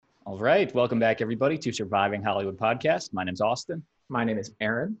All right. Welcome back, everybody, to Surviving Hollywood Podcast. My name's Austin. My name is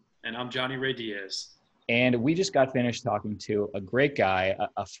Aaron. And I'm Johnny Ray Diaz. And we just got finished talking to a great guy,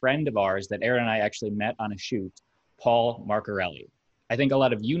 a friend of ours that Aaron and I actually met on a shoot, Paul Marcarelli. I think a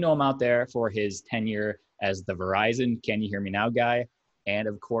lot of you know him out there for his tenure as the Verizon Can You Hear Me Now guy, and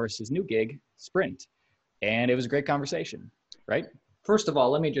of course his new gig, Sprint. And it was a great conversation, right? First of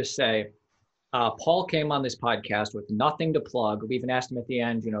all, let me just say, Paul came on this podcast with nothing to plug. We even asked him at the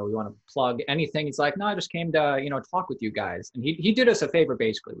end, you want to plug anything? He's like, no, I just came to, talk with you guys. And he did us a favor,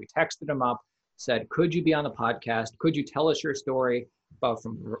 basically. We texted him up, said, could you be on the podcast? Could you tell us your story about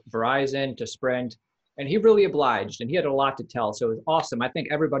from Verizon to Sprint? And he really obliged, and he had a lot to tell. So it was awesome. I think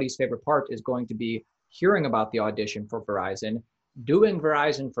everybody's favorite part is going to be hearing about the audition for Verizon, doing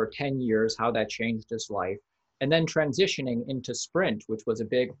Verizon for 10 years, how that changed his life, and then transitioning into Sprint, which was a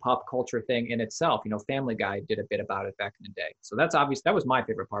big pop culture thing in itself. Family Guy did a bit about it back in the day. So that's obvious. That was my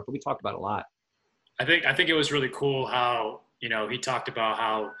favorite part, but we talked about it a lot. I think it was really cool how, he talked about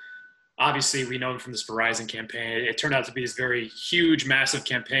how obviously we know him from this Verizon campaign. It turned out to be this very huge, massive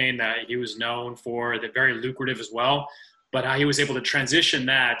campaign that he was known for, that very lucrative as well, but how he was able to transition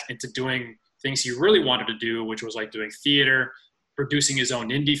that into doing things he really wanted to do, which was like doing theater, producing his own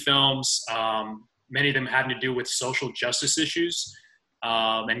indie films, many of them having to do with social justice issues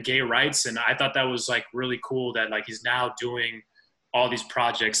and gay rights. And I thought that was like really cool that like he's now doing all these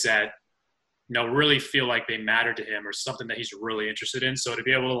projects that, really feel like they matter to him or something that he's really interested in. So to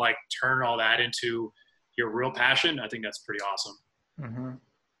be able to like turn all that into your real passion, I think that's pretty awesome. Mm-hmm.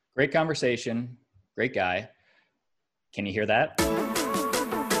 Great conversation. Great guy. Can you hear that?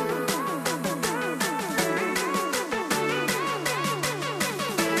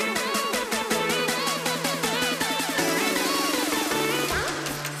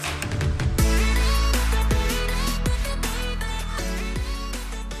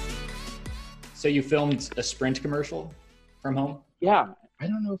 So you filmed a Sprint commercial from home? Yeah, I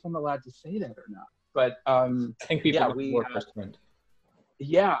don't know if I'm allowed to say that or not, but I think people more Sprint.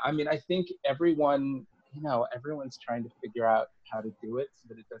 Yeah, I mean, I think everyone's trying to figure out how to do it so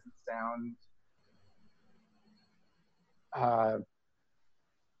that it doesn't sound,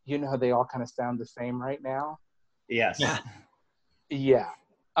 they all kind of sound the same right now. Yes. Yeah.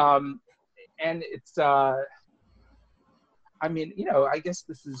 And it's, I guess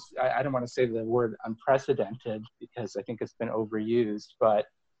this is, I don't want to say the word unprecedented because I think it's been overused, but,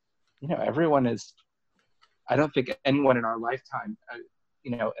 I don't think anyone in our lifetime,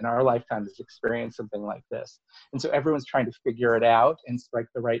 has experienced something like this. And so everyone's trying to figure it out and strike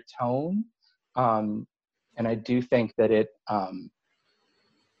the right tone. And I do think that you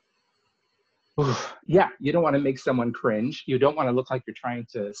don't want to make someone cringe. You don't want to look like you're trying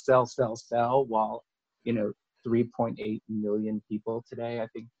to sell while, 3.8 million people today, I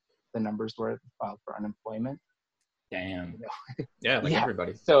think the numbers were, filed for unemployment. Damn. Yeah,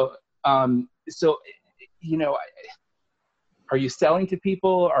 everybody. So, are you selling to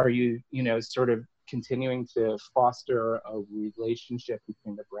people? Are you, sort of continuing to foster a relationship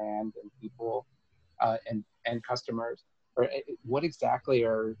between the brand and people and customers? Or what exactly,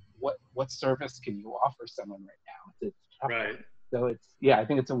 or what service can you offer someone right now? It's tough. Right. So I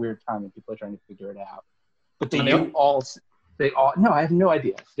think it's a weird time and people are trying to figure it out. But no, I have no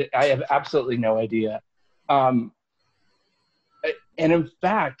idea. I have absolutely no idea. And in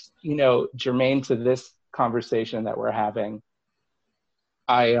fact, germane to this conversation that we're having,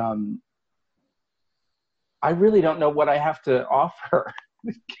 I really don't know what I have to offer,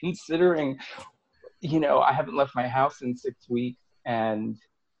 considering, I haven't left my house in 6 weeks, and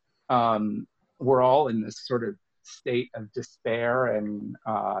we're all in this sort of state of despair and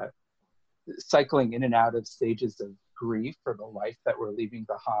cycling in and out of stages of grief for the life that we're leaving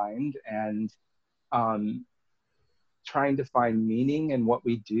behind, and trying to find meaning in what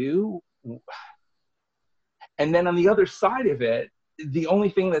we do. And then on the other side of it, the only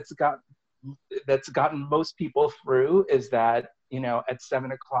thing that's gotten most people through is that, at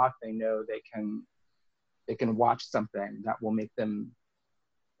 7 o'clock, they know they can watch something that will make them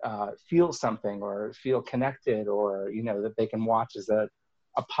feel something or feel connected, or, that they can watch as a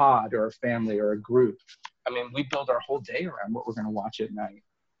pod or a family or a group. I mean, we build our whole day around what we're going to watch at night.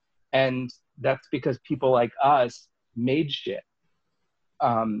 And that's because people like us made shit.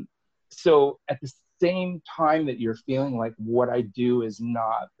 So at the same time that you're feeling like what I do is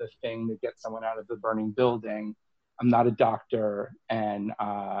not the thing that gets someone out of the burning building, I'm not a doctor, and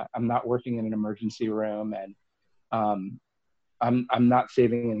I'm not working in an emergency room, and I'm not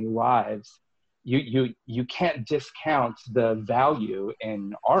saving any lives. You can't discount the value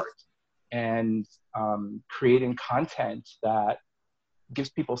in art and creating content that gives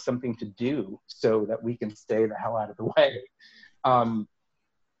people something to do so that we can stay the hell out of the way.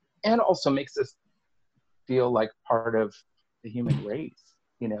 And also makes us feel like part of the human race,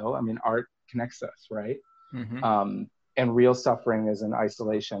 you know? I mean, art connects us, right? Mm-hmm. And real suffering is in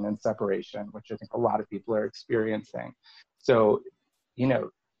isolation and separation, which I think a lot of people are experiencing. So, you know,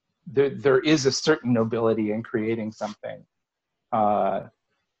 there is a certain nobility in creating something that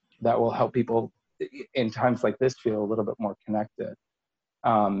will help people in times like this feel a little bit more connected.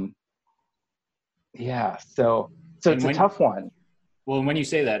 Yeah, so it's a tough one. Well, when you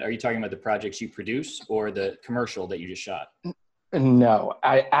say that, are you talking about the projects you produce or the commercial that you just shot? No,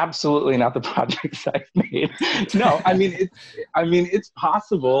 I absolutely not the projects I've made. No, I mean it's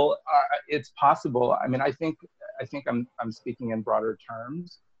possible. It's possible. I mean, I think I'm speaking in broader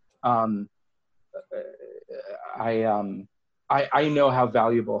terms. I know how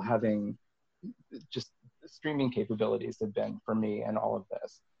valuable having just streaming capabilities have been for me and all of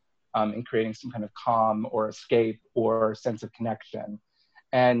this, in creating some kind of calm or escape or sense of connection.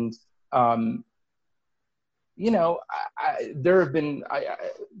 And, you know, there have been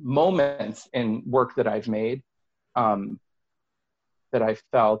moments in work that I've made that I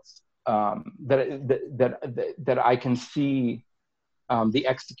felt that I can see the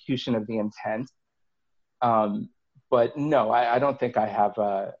execution of the intent. But no, I don't think I have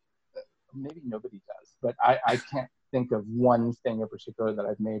maybe nobody does, but I can't think of one thing in particular that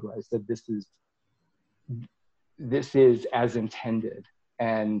I've made where I said, this is as intended.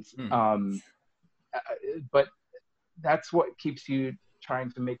 And, but that's what keeps you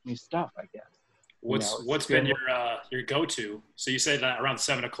trying to make new stuff, I guess. What's been your go-to? So you said that around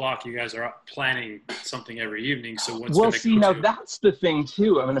 7 o'clock, you guys are planning something every evening. So what's well, been see, now that's the thing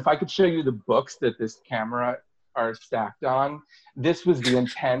too. I mean, if I could show you the books that this camera are stacked on, this was the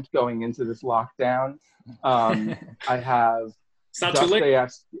intent going into this lockdown. I have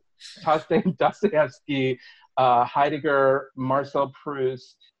Dostoevsky, Heidegger, Marcel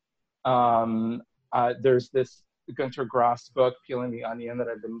Proust. There's this Günter Grass book, Peeling the Onion, that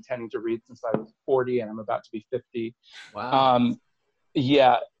I've been intending to read since I was 40 and I'm about to be 50. Wow.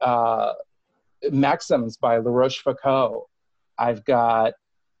 Maxims by La Rochefoucauld. I've got,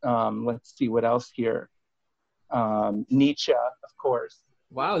 let's see what else here. Nietzsche, of course.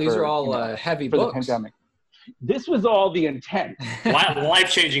 Wow, these are all heavy books. For the pandemic. This was all the intent.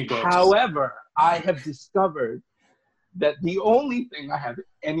 Life-changing books. However, I have discovered that the only thing I have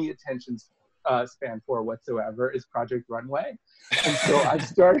any attention span for whatsoever is Project Runway. And so I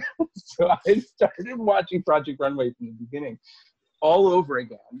started watching Project Runway from the beginning all over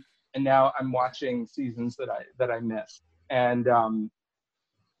again. And now I'm watching seasons that I missed. And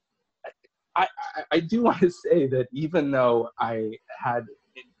I do want to say that even though I had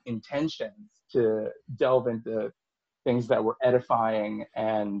intentions to delve into things that were edifying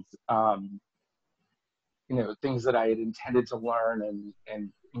and you know, things that I had intended to learn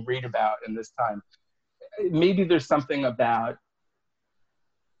and read about in this time, maybe there's something about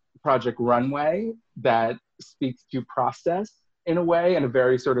Project Runway that speaks to process in a way, in a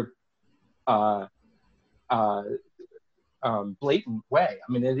very sort of blatant way.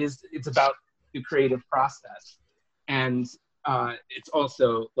 I mean, it's about the creative process, and it's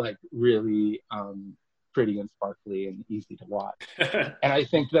also like really pretty and sparkly and easy to watch. And I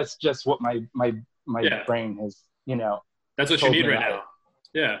think that's just what my brain has, you know. That's what you need right now.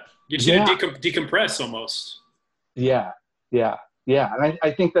 Yeah, you just need to decompress almost. Yeah. And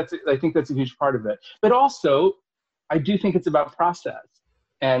I think that's a huge part of it. But also, I do think it's about process,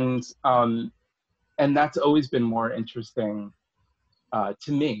 and that's always been more interesting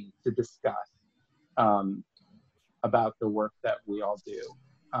to me to discuss about the work that we all do.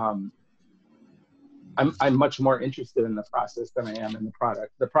 I'm much more interested in the process than I am in the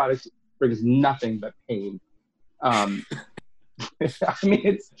product. The product brings nothing but pain. I mean,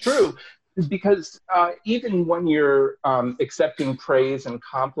 it's true, because even when you're accepting praise and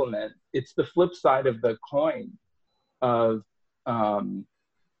compliment, it's the flip side of the coin of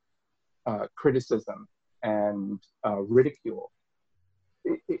criticism and ridicule.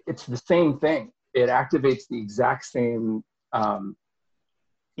 It's the same thing. It activates the exact same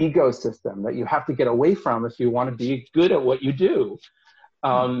ecosystem that you have to get away from if you want to be good at what you do.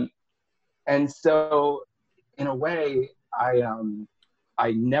 And so, in a way, I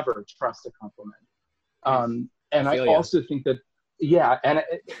never trust a compliment. And I also think that, and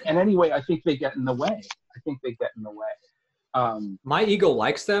anyway, I think they get in the way. My ego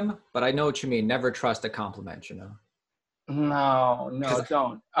likes them, but I know what you mean. Never trust a compliment, you know? No,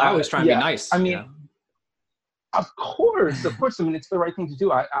 don't. I always try and be nice. I mean, you know? Of course. I mean, it's the right thing to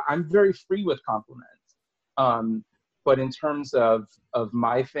do. I'm very free with compliments. But in terms of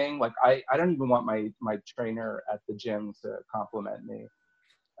my thing, like I don't even want my trainer at the gym to compliment me.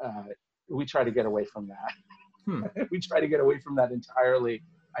 We try to get away from that. We try to get away from that entirely.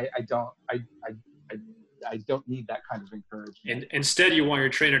 I don't need that kind of encouragement. And instead, you want your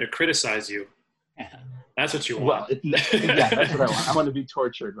trainer to criticize you. That's what you want. Well, yeah, that's what I want. I want to be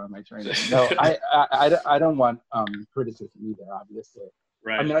tortured by my trainer. No, I don't want criticism either, obviously.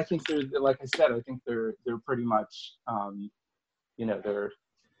 Right. I mean, I think they're, like I said, I think they're pretty much, they're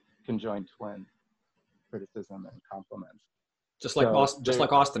conjoined twin, criticism and compliments. Just like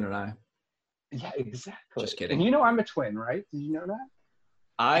Austin and I. Yeah, exactly. Just kidding. And I'm a twin, right? Did you know that?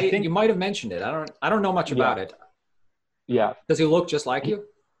 I think you might have mentioned it. I don't know much about it. Yeah. Does he look just like you?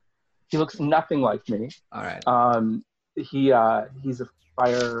 He looks nothing like me. All right. He's a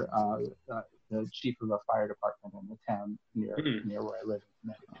fire, the chief of a fire department in the town near where I live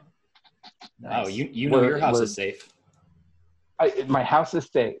in Connecticut. Nice. Oh, you know your house is safe. My house is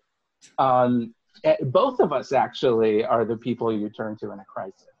safe. Both of us actually are the people you turn to in a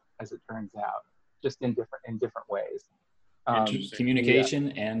crisis, as it turns out, just in different ways.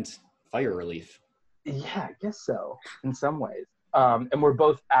 Communication and fire relief. Yeah, I guess so, in some ways. And we're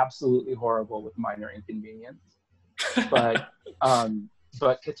both absolutely horrible with minor inconvenience. But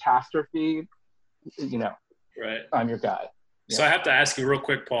catastrophe, right. I'm your guy. Yeah. So I have to ask you real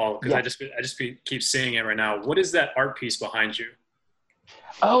quick, Paul, because I just keep seeing it right now. What is that art piece behind you?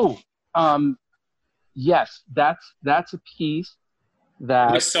 Oh, yes, that's a piece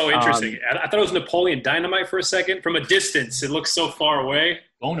that it looks so interesting. I thought it was Napoleon Dynamite for a second. From a distance, it looks so far away.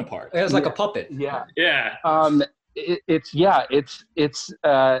 Bonaparte. It's like a puppet. Yeah. Yeah. It's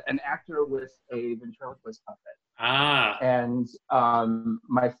an actor with a ventriloquist puppet. Ah. And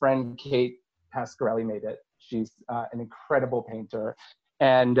my friend Kate Pasquarelli made it. She's an incredible painter,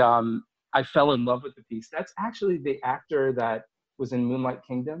 and I fell in love with the piece. That's actually the actor that was in Moonlight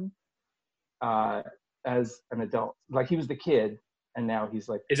Kingdom as an adult. Like, he was the kid, and now he's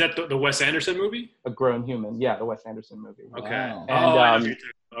like. Is that the Wes Anderson movie? A grown human. Yeah, the Wes Anderson movie. Okay. Wow. And,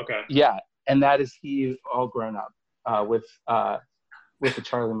 okay. Yeah, and that is he all grown up with the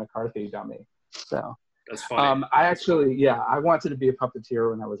Charlie McCarthy dummy. So. That's funny. I wanted to be a puppeteer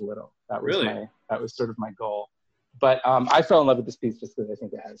when I was little. That was sort of my goal. But I fell in love with this piece just because I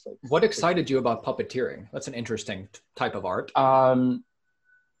think it has like. What excited you about puppeteering? That's an interesting type of art.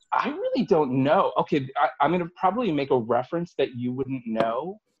 I really don't know. Okay, I'm going to probably make a reference that you wouldn't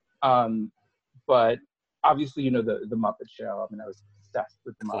know. But obviously, the Muppet Show. I mean, I was obsessed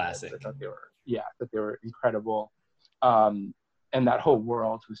with the Muppets. Classic. I thought they were incredible. And that whole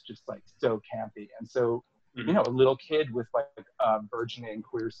world was just like so campy. And so, a little kid with like burgeoning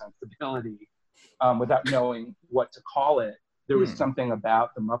queer sensibility, without knowing what to call it, there was something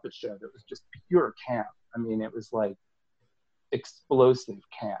about the Muppet Show that was just pure camp. I mean, it was like explosive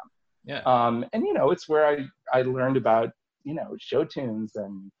camp. Yeah. And it's where I learned about, show tunes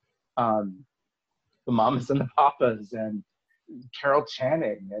and the Mamas and the Papas and Carol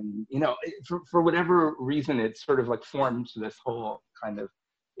Channing, and for whatever reason it sort of like formed this whole kind of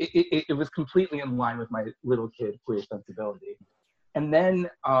it was completely in line with my little kid queer sensibility. And then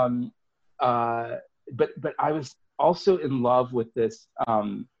but I was also in love with this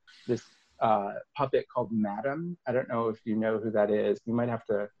puppet called Madame. I don't know if you know who that is. You might have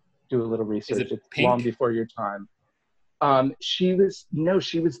to do a little research. It's pink? Long before your time. She was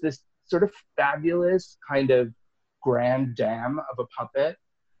this sort of fabulous kind of grand dame of a puppet,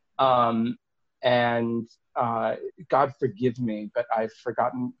 and God forgive me, but I've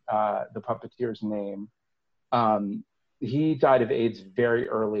forgotten the puppeteer's name. He died of AIDS very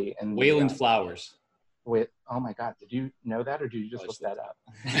early. And Wayland Flowers. Wait, oh my God, did you know that, or did you just look that up?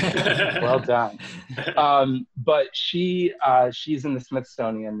 Well done. But she's in the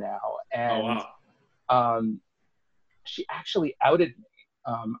Smithsonian now, and she actually outed me,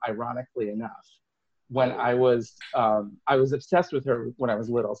 ironically enough. When I was obsessed with her when I was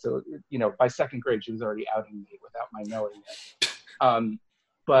little. So, by second grade, she was already outing me without my knowing it.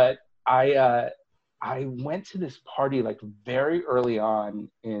 But I went to this party like very early on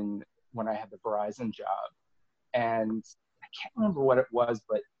when I had the Verizon job. And I can't remember what it was,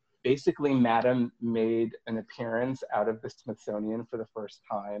 but basically Madame made an appearance out of the Smithsonian for the first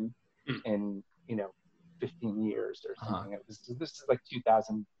time in, 15 years or something. This is like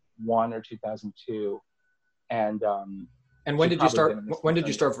 2001 or 2002. And when did you start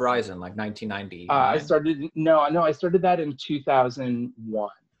Verizon? Like 1990? I started that in 2001.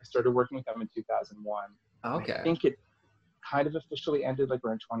 I started working with them in 2001. Okay. I think it kind of officially ended like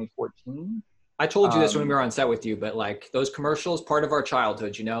around 2014. I told you this when we were on set with you, but like those commercials, part of our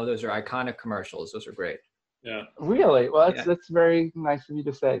childhood, those are iconic commercials. Those are great. Yeah. Really? Well, Yeah. that's very nice of you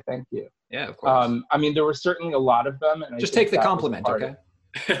to say. Thank you. Yeah, of course. I mean, there were certainly a lot of them, and I Just think take the that was compliment, part okay?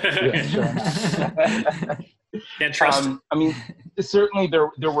 Yeah, sure enough. Can't trust it. I mean, certainly there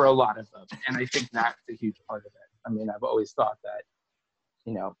were a lot of them, and I think that's a huge part of it. I mean, I've always thought that,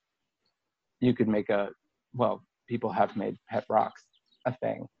 you know, you could make people have made pet rocks a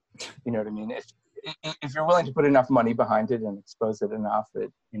thing. You know what I mean? If you're willing to put enough money behind it and expose it enough,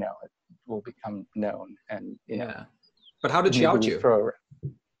 it will become known. And Yeah. But how did she out you?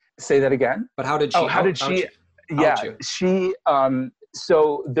 Say that again. But how did she? How did she? Out you? She.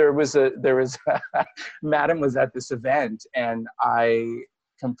 So there was Madam was at this event, and I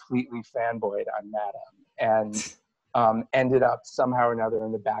completely fanboyed on Madam, and ended up somehow or another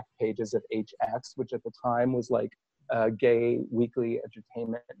in the back pages of HX, which at the time was like a gay weekly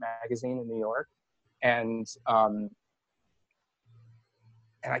entertainment magazine in New York, and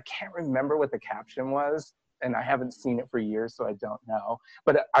I can't remember what the caption was, and I haven't seen it for years, so I don't know.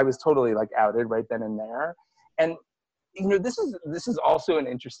 But I was totally like outed right then and there, and this is also an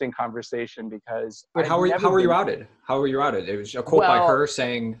interesting conversation because. Wait, how were you outed? How were you outed? It was a quote by her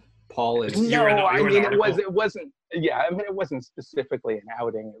saying Paul is. No, I mean it wasn't. Yeah, I mean it wasn't specifically an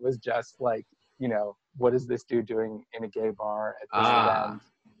outing. It was just like, what is this dude doing in a gay bar at this event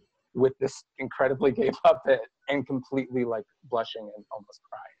with this incredibly gay puppet and completely like blushing and almost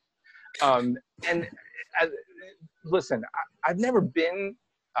crying. And listen, I've never been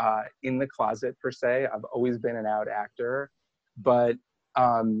in the closet per se. I've always been an out actor, but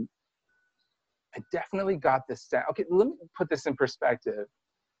I definitely got this sense. Okay, let me put this in perspective.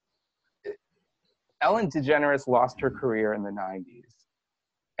 Ellen DeGeneres lost her career in the 90s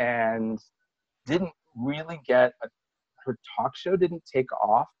and didn't really her talk show didn't take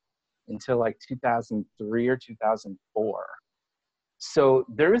off until like 2003 or 2004. So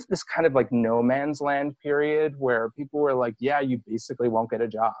there is this kind of like no man's land period where people were like, yeah, you basically won't get a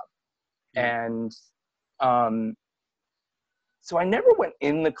job. And so I never went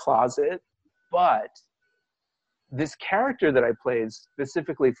in the closet, but this character that I played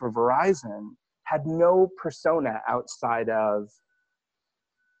specifically for Verizon had no persona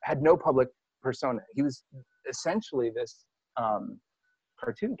had no public persona. He was essentially this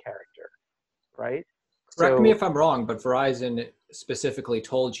cartoon character, right? Correct me if I'm wrong, but Verizon specifically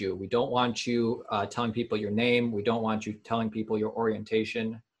told you, we don't want you telling people your name. We don't want you telling people your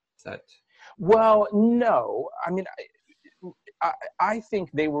orientation. Is that? Well, no. I mean, I think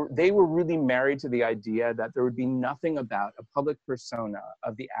they were really married to the idea that there would be nothing about a public persona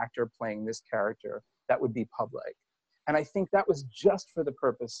of the actor playing this character that would be public. And I think that was just for the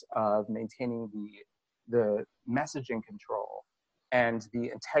purpose of maintaining the messaging control and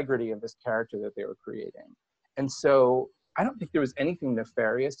the integrity of this character that they were creating. And so I don't think there was anything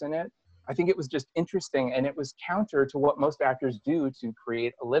nefarious in it. I think it was just interesting, and it was counter to what most actors do to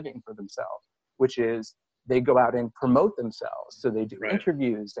create a living for themselves, which is they go out and promote themselves. So they do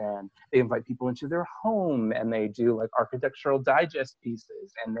interviews, and they invite people into their home, and they do like architectural digest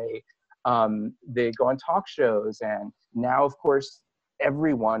pieces, and they go on talk shows. And now, of course,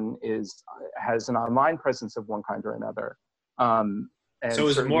 everyone has an online presence of one kind or another. And so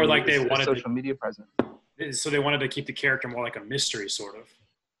is it more like they wanted social media presence? So they wanted to keep the character more like a mystery, sort of,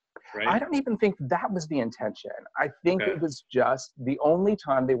 right? I don't even think that was the intention. I think it was just the only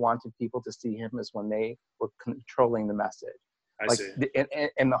time they wanted people to see him is when they were controlling the message. I see.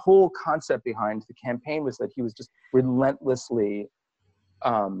 And the whole concept behind the campaign was that he was just relentlessly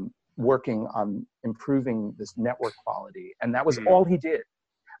working on improving this network quality, and that was all he did.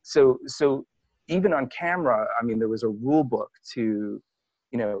 So even on camera, I mean, there was a rule book to,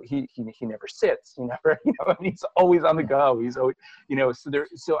 he never sits, he never, he's always on the go. He's always,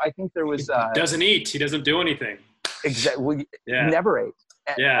 so I think there was, he doesn't eat. He doesn't do anything. Exactly. Never ate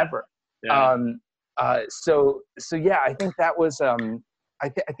ever. Yeah. So yeah, I think that was, I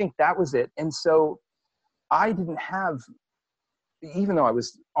think that was it. And so I didn't have, even though I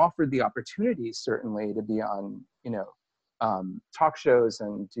was offered the opportunity certainly to be on, talk shows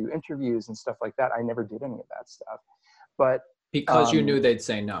and do interviews and stuff like that, I never did any of that stuff. But because you knew they'd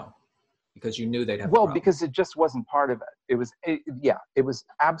say no, because you knew they'd have. Well, because it just wasn't part of it. It was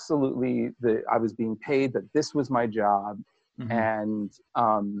absolutely I was being paid, that this was my job, and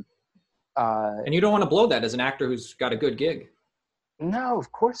you don't want to blow that as an actor who's got a good gig. No,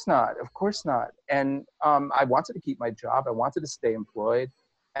 of course not. Of course not. And I wanted to keep my job. I wanted to stay employed,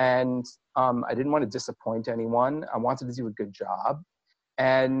 and I didn't want to disappoint anyone. I wanted to do a good job,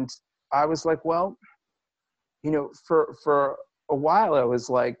 and I was like, well, for a while, I was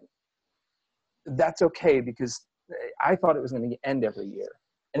like, that's okay, because I thought it was going to end every year.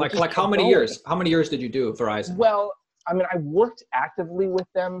 And it Like just how kept many going. years? How many years did you do at Verizon? Well, I mean, I worked actively with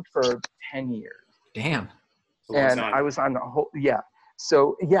them for 10 years. Damn. A long And time. I was on the whole, yeah.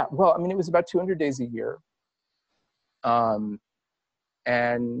 So yeah, well, I mean, it was about 200 days a year.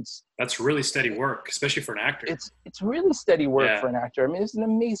 And That's really steady work, especially for an actor. it's really steady work Yeah. for an actor. I mean, it's an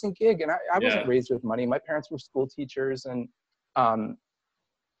amazing gig. And I wasn't Yeah. raised with money. My parents were school teachers, and,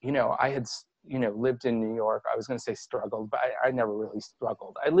 you know, I had, you know, lived in New York. I was going to say struggled, but I never really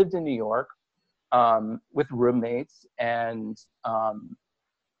struggled. I lived in New York with roommates, and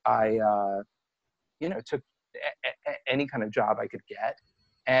I, you know, took any kind of job I could get.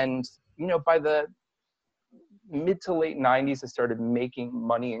 And, you know, by the mid to late 90s, I started making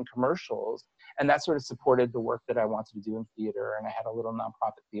money in commercials, and that sort of supported the work that I wanted to do in theater. And I had a little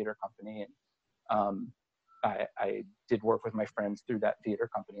nonprofit theater company, and I did work with my friends through that theater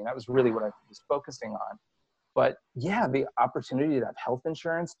company, and that was really what I was focusing on. But yeah, the opportunity to have health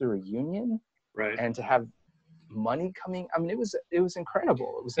insurance through a union Right. and to have money coming, I mean, it was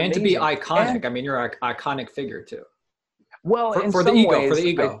incredible. It was And amazing. to be iconic. And, I mean, you're an iconic figure too. well, in For the some ego, ways, for the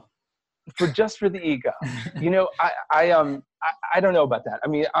ego. just for the ego. You know, I don't know about that. I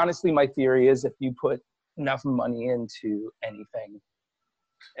mean, honestly, my theory is if you put enough money into anything,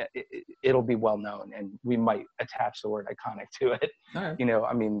 it'll be well known, and we might attach the word iconic to it. All right. You know,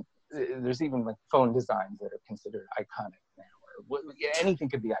 I mean, there's even like phone designs that are considered iconic now, or anything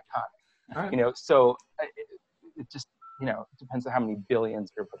could be iconic. All right. You know, so it just, you know, it depends on how many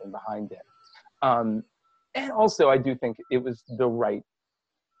billions you're putting behind it. And also, I do think it was the right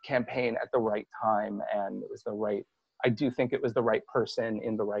campaign at the right time, and it was the right, I do think it was the right person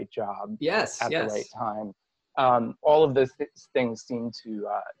in the right job Yes. at Yes. the right time. All of those things seem to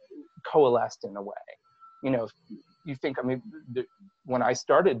coalesce in a way. You know, you think, I mean, when I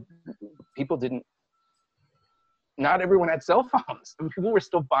started, people didn't, not everyone had cell phones. I mean, people were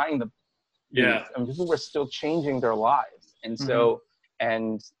still buying the, Yeah. and people were still changing their lives. And so,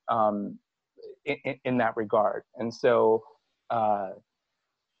 and in that regard. And so,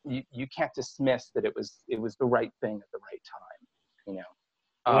 you can't dismiss that it was the right thing at the right time, you know.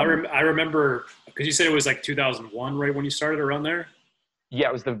 Well, I remember, because you said it was like 2001, right, when you started around there? Yeah,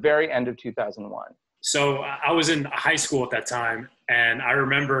 it was the very end of 2001. So I was in high school at that time, and I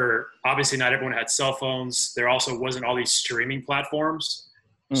remember, obviously not everyone had cell phones. There also wasn't all these streaming platforms.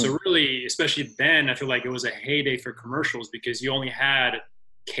 So really, especially then, I feel like it was a heyday for commercials because you only had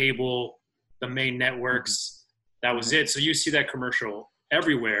cable, the main networks. That was it. So you see that commercial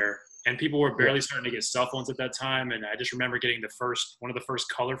everywhere, and people were barely starting to get cell phones at that time. And I just remember getting one of the first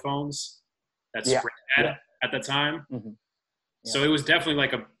color phones that Sprint had at that time. So it was definitely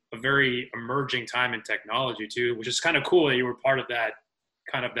like a very emerging time in technology too, which is kind of cool that you were part of that,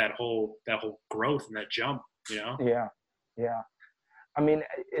 kind of that whole growth and that jump, you know? Yeah. I mean,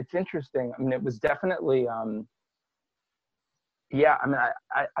 it's interesting. I mean, it was definitely, I mean,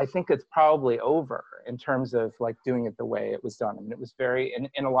 I think it's probably over in terms of like doing it the way it was done. I mean, it was very,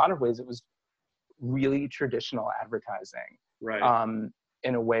 in a lot of ways, it was really traditional advertising, Right.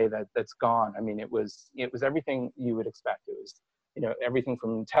 In a way that's gone. I mean, it was everything you would expect. It was, you know, everything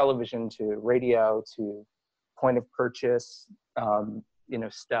from television to radio to point of purchase, you know,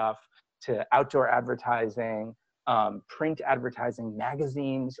 stuff, to outdoor advertising, print advertising,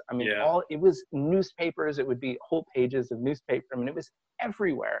 magazines. I mean, it was newspapers. It would be whole pages of newspaper. I mean, it was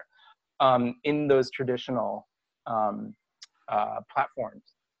everywhere in those traditional platforms.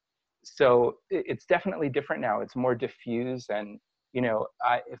 So it's definitely different now. It's more diffuse, and you know,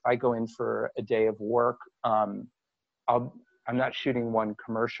 if I go in for a day of work, I'm not shooting one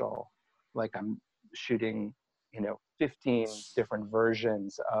commercial, like I'm shooting, you know, 15 different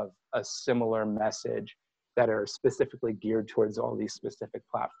versions of a similar message that are specifically geared towards all these specific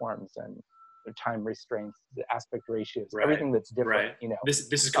platforms and their time restraints, the aspect ratios, everything that's different. Right. You know, this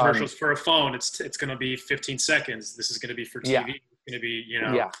is commercials for a phone. It's going to be 15 seconds. This is going to be for TV. Yeah. It's going to be, you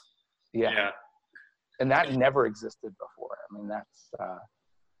know. Yeah. And that never existed before. I mean, that's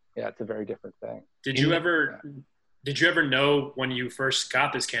it's a very different thing. Did you ever know when you first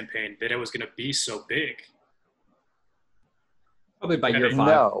got this campaign that it was going to be so big? Probably by year 5.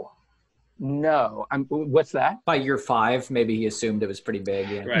 No. What's that? By year 5, maybe he assumed it was pretty big.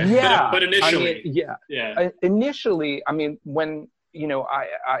 Yeah. Right. Yeah. But initially. I mean, initially, I mean, when, you know,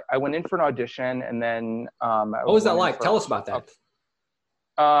 I went in for an audition, and then what was that like? Tell us about that.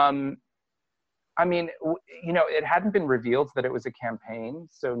 I mean, you know, it hadn't been revealed that it was a campaign,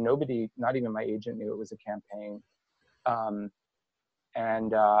 so nobody, not even my agent, knew it was a campaign.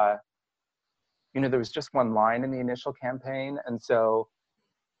 You know, there was just one line in the initial campaign, and so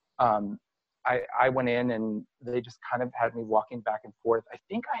I went in and they just kind of had me walking back and forth. I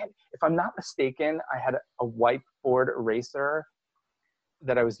think I had, if I'm not mistaken, I had a whiteboard eraser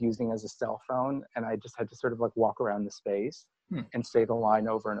that I was using as a cell phone, and I just had to sort of like walk around the space and say the line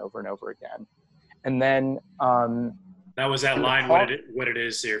over and over and over again. And then that was that line. What it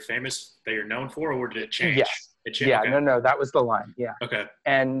is that you're famous, that you're known for, or did it change? Yes. It changed. Yeah. Okay. No, that was the line. Yeah. Okay.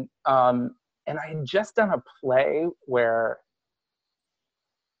 And I had just done a play where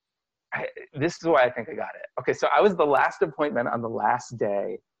this is why I think I got it. Okay, so I was the last appointment on the last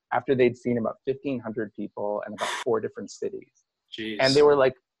day after they'd seen about 1,500 people in about 4 different cities. Jeez. And they were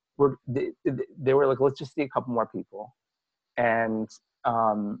like, they were like, let's just see a couple more people. And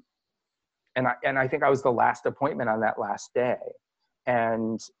I think I was the last appointment on that last day.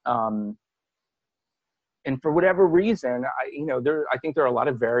 And for whatever reason, I think there are a lot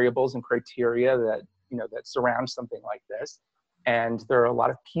of variables and criteria that, that surround something like this. And there are a lot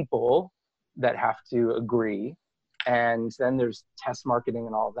of people that have to agree. And then there's test marketing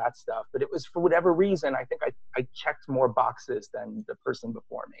and all of that stuff. But it was, for whatever reason, I think I checked more boxes than the person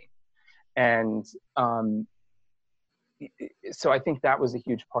before me. And so I think that was a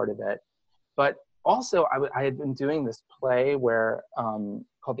huge part of it. But also, I had been doing this play where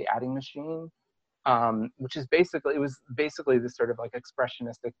called The Adding Machine, which is basically this sort of like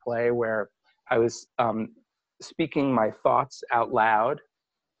expressionistic play where I was speaking my thoughts out loud,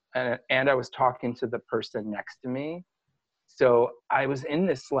 and I was talking to the person next to me. So I was in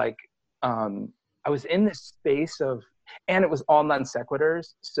this space of, and it was all non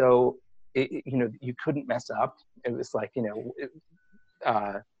sequiturs. So you couldn't mess up. It was like, it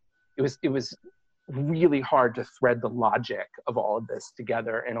was really hard to thread the logic of all of this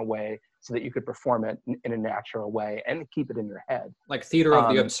together in a way so that you could perform it in a natural way and keep it in your head. Like theater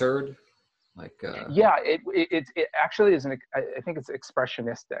of the absurd. Yeah, it actually is I think it's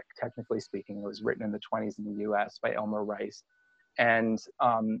expressionistic, technically speaking. It was written in the 1920s in the U.S. by Elmer Rice, and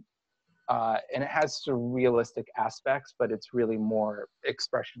it has surrealistic aspects, but it's really more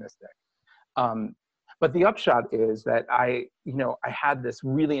expressionistic. But the upshot is that I had this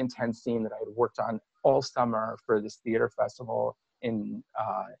really intense scene that I had worked on all summer for this theater festival in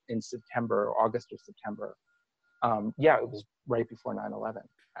September, August or September. It was right before 9/11,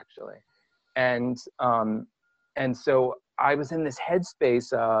 actually. And so I was in this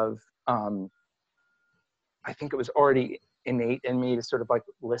headspace of, I think it was already innate in me to sort of like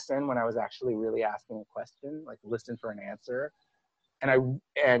listen when I was actually really asking a question, like listen for an answer.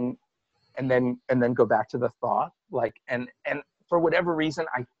 And then go back to the thought, like, and for whatever reason,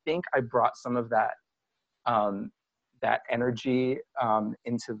 I think I brought some of that, that energy,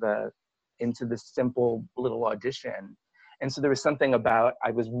 into the simple little audition. And so there was something about, I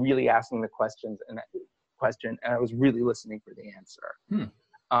was really asking the question, and I was really listening for the answer.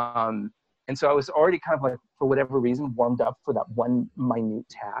 And so I was already kind of like, for whatever reason, warmed up for that one minute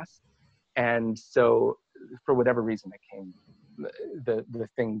task. And so for whatever reason, it came, the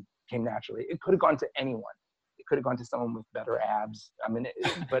thing came naturally. It could have gone to anyone. It could have gone to someone with better abs. I mean,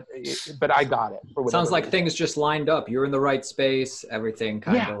 but I got it. For whatever Sounds like reason. things just lined up. You're in the right space. Everything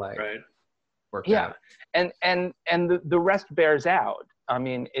kind of like worked out. And the rest bears out. I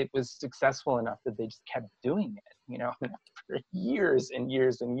mean, it was successful enough that they just kept doing it, for years and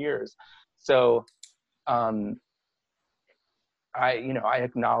years and years. So, I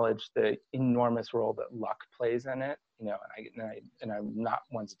acknowledge the enormous role that luck plays in it, and I'm not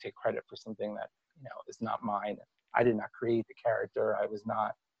one to take credit for something that, is not mine. I did not create the character. I was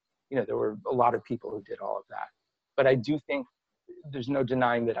not, there were a lot of people who did all of that. But I do think there's no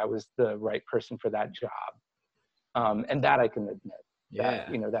denying that I was the right person for that job. And that I can admit. Yeah.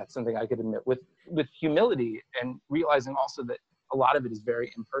 That, that's something I could admit with humility, and realizing also that a lot of it is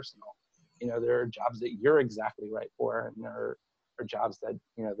very impersonal. There are jobs that you're exactly right for, and there are jobs that,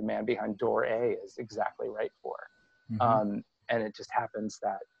 the man behind door A is exactly right for. Mm-hmm. And it just happens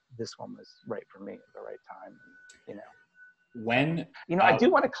that this one was right for me at the right time. When, I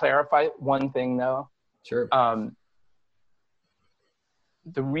do want to clarify one thing though. Sure.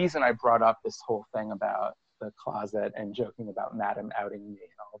 The reason I brought up this whole thing about the closet and joking about Madam outing me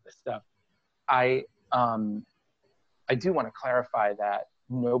and all this stuff, I do want to clarify that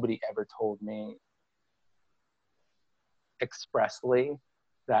nobody ever told me expressly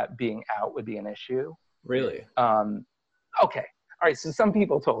that being out would be an issue. Really? Okay. All right. So some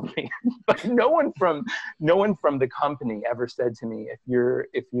people told me, but no one from the company ever said to me, if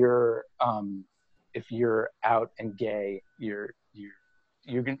you're out and gay, you're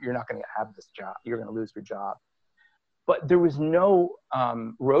not going to have this job. You're going to lose your job. But there was no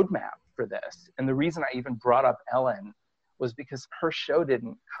roadmap for this. And the reason I even brought up Ellen was because her show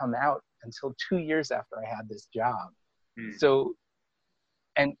didn't come out until 2 years after I had this job. Mm. So,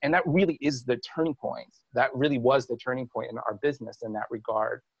 and that really is the turning point. That really was the turning point in our business in that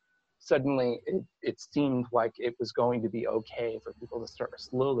regard. Suddenly, it seemed like it was going to be okay for people to start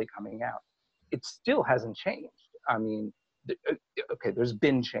slowly coming out. It still hasn't changed. I mean, okay, there's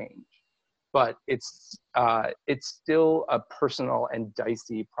been change, but it's still a personal and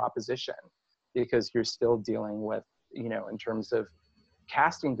dicey proposition because you're still dealing with, you know, in terms of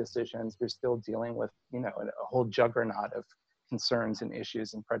casting decisions, you're still dealing with, you know, a whole juggernaut of concerns and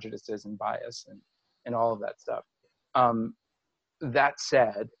issues and prejudices and bias and all of that stuff. That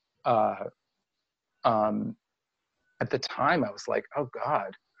said, at the time I was like, oh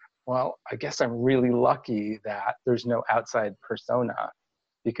God, well, I guess I'm really lucky that there's no outside persona,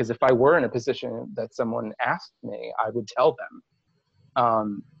 because if I were in a position that someone asked me, I would tell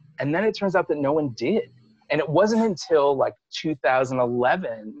them. And then it turns out that no one did. And it wasn't until like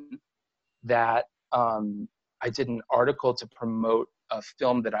 2011 that I did an article to promote a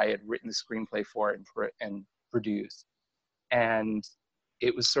film that I had written the screenplay for and produced. And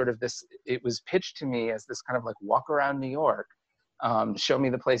it was sort of this, it was pitched to me as this kind of like walk around New York, show me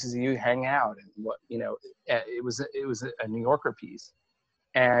the places you hang out and what, you know, it was a New Yorker piece.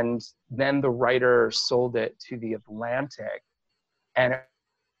 And then the writer sold it to The Atlantic. And at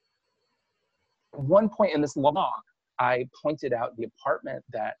one point in this log, I pointed out the apartment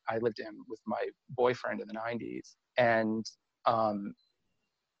that I lived in with my boyfriend in the 90s. And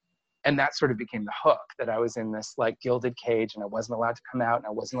that sort of became the hook, that I was in this like gilded cage and I wasn't allowed to come out and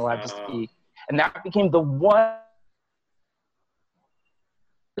I wasn't allowed to speak. And that became the one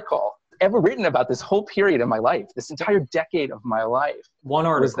article ever written about this whole period of my life, this entire decade of my life. One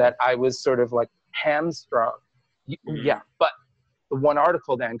article. Was that I was sort of like hamstrung. Yeah, but the one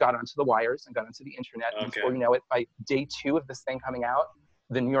article then got onto the wires and got onto the internet. And before you know it, by day 2 of this thing coming out,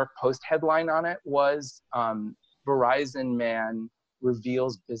 the New York Post headline on it was Verizon man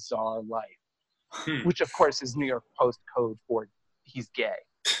reveals bizarre life, which of course is New York Post code for he's gay.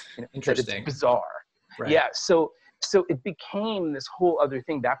 You know, interesting. It's bizarre. Right. Yeah, so it became this whole other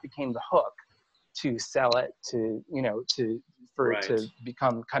thing that became the hook to sell it, to, you know, for it to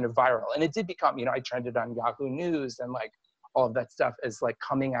become kind of viral. And it did become, you know, I trended on Yahoo News and like all of that stuff as like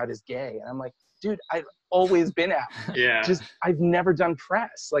coming out as gay. And I'm like, dude, I've always been out. Yeah. Just, I've never done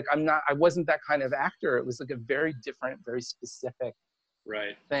press. Like I wasn't that kind of actor. It was like a very different, very specific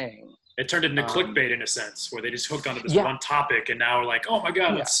thing. It turned into clickbait in a sense, where they just hooked onto this one topic and now we're like, oh my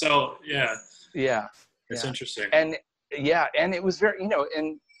God, let's sell. Yeah. It's interesting. And and it was very, you know,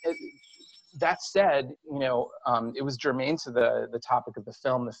 and that said, you know, it was germane to the topic of the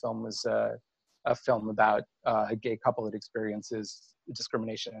film. The film was a film about a gay couple that experiences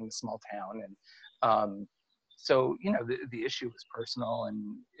discrimination in a small town. And so, you know, the issue was personal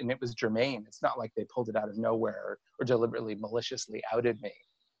and it was germane. It's not like they pulled it out of nowhere or deliberately maliciously outed me.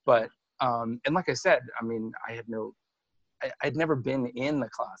 But, and like I said, I mean, I'd never been in the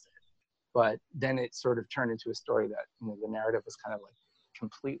closet, but then it sort of turned into a story that, you know, the narrative was kind of like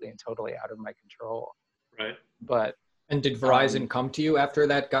completely and totally out of my control. Right. But. And did Verizon come to you after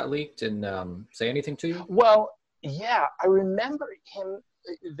that got leaked and say anything to you? Well, yeah, I remember him.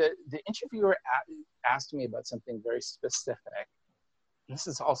 The interviewer asked me about something very specific. This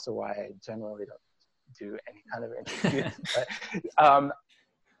is also why I generally don't do any kind of interviews. But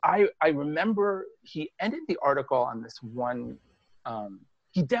I remember he ended the article on this one.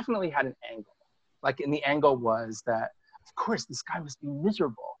 He definitely had an angle. Like, and the angle was that, of course, this guy must be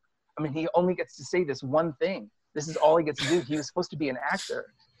miserable. I mean, he only gets to say this one thing. This is all he gets to do. He was supposed to be an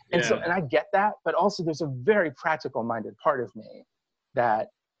actor. And so, and I get that, but also there's a very practical minded part of me that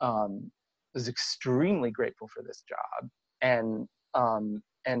was extremely grateful for this job and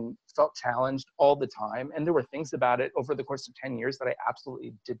felt challenged all the time. And there were things about it over the course of 10 years that I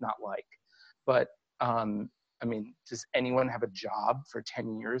absolutely did not like. But I mean, does anyone have a job for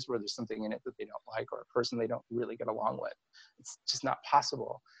 10 years where there's something in it that they don't like or a person they don't really get along with? It's just not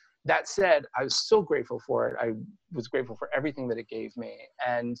possible. That said, I was so grateful for it. I was grateful for everything that it gave me.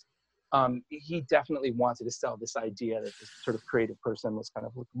 And he definitely wanted to sell this idea that this sort of creative person was kind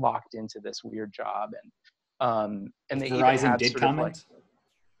of locked into this weird job. And they Verizon did comment?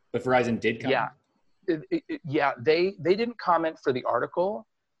 But Verizon did comment? Yeah. They didn't comment for the article,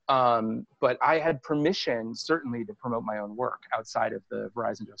 but I had permission, certainly, to promote my own work outside of the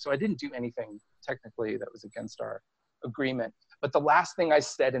Verizon job. So I didn't do anything technically that was against our agreement. But the last thing I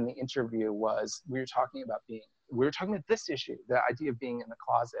said in the interview was we were talking about this issue, the idea of being in the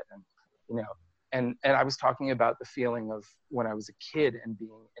closet. And, you know, and I was talking about the feeling of when I was a kid and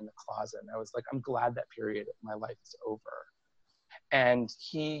being in the closet. And I was like, I'm glad that period of my life is over. And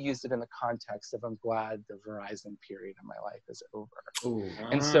he used it in the context of, I'm glad the Verizon period of my life is over. Ooh.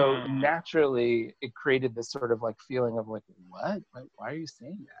 And so naturally, it created this sort of like feeling of like, what? Why are you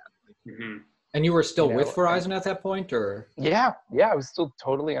saying that? Like, And you were still you know, with Verizon at that point, or? Yeah, I was still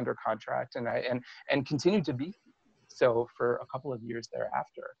totally under contract, and continued to be so for a couple of years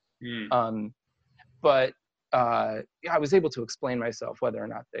thereafter. But yeah, I was able to explain myself whether or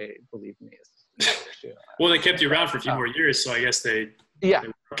not they believed me. Well, they kept you around for a few more years, so I guess they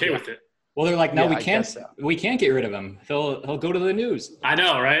were okay with it. Well, they're like, no, Yeah, we can't get rid of him. He'll go to the news. I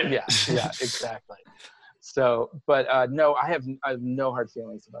know, right? Yeah, exactly. So, but no, I have no hard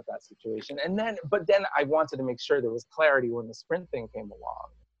feelings about that situation. But then I wanted to make sure there was clarity when the Sprint thing came along.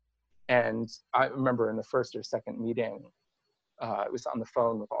 And I remember in the first or second meeting, I was on the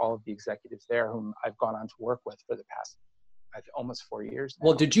phone with all of the executives there whom I've gone on to work with for the past almost 4 years now.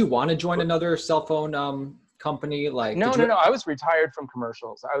 Well, did you want to join another cell phone company? Like, no. I was retired from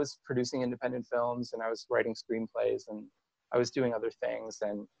commercials. I was producing independent films, and I was writing screenplays, and I was doing other things.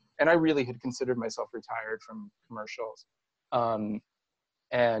 And I really had considered myself retired from commercials.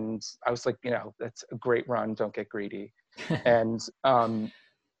 And I was like, that's a great run. Don't get greedy. And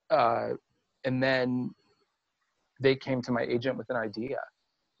then they came to my agent with an idea.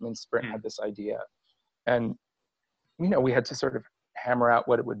 I mean, Sprint had this idea, and we had to sort of hammer out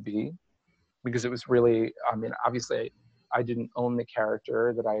what it would be, because it was really, I mean, obviously I didn't own the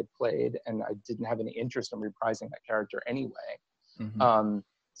character that I had played, and I didn't have any interest in reprising that character anyway.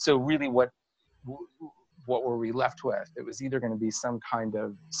 So really what were we left with? It was either going to be some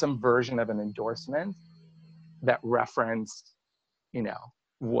version of an endorsement that referenced,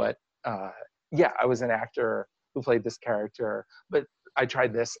 what, I was an actor who played this character, but I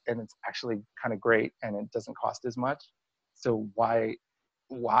tried this and it's actually kind of great and it doesn't cost as much. So why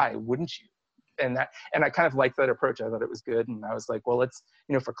wouldn't you? And I kind of liked that approach. I thought it was good. And I was like, well, let's,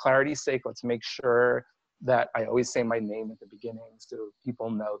 for clarity's sake, let's make sure that I always say my name at the beginning so people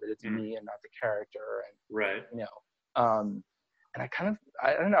know that it's me and not the character. And, right. And I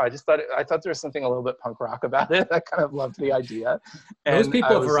don't know, I thought there was something a little bit punk rock about it. I kind of loved the idea. And those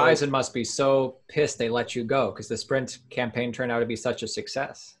people at Verizon must be so pissed they let you go, because the Sprint campaign turned out to be such a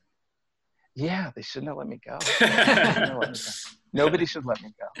success. Yeah, they shouldn't have let me go. Nobody should let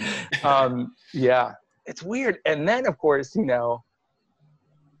me go. Yeah, it's weird. And then, of course,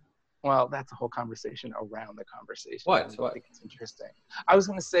 well, that's a whole conversation around the conversation. What? I think it's interesting. I was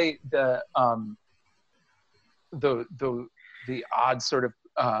going to say the odd sort of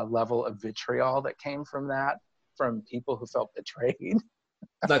level of vitriol that came from people who felt betrayed.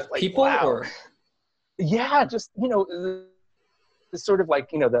 Like people, wow. Or? Yeah, just, it's sort of like,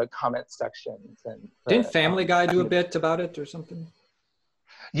 the comment sections. And didn't Family Guy do a bit about it or something?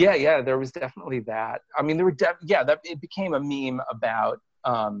 Yeah, there was definitely that. I mean, it became a meme about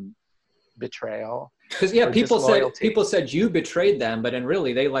betrayal. Because people said you betrayed them, but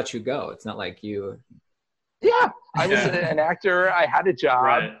really they let you go. It's not like you. Yeah, I was an actor. I had a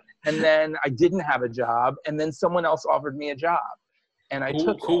job, and then I didn't have a job, and then someone else offered me a job, and I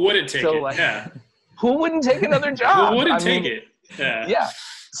took it. Who wouldn't take it? Who wouldn't take another job? Who wouldn't take it? Yeah.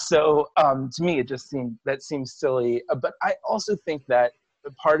 So to me, it seems silly. But I also think that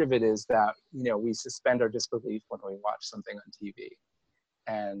part of it is that we suspend our disbelief when we watch something on TV,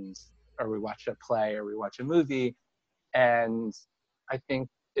 or we watch a play, or we watch a movie, and I think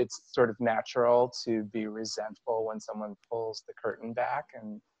it's sort of natural to be resentful when someone pulls the curtain back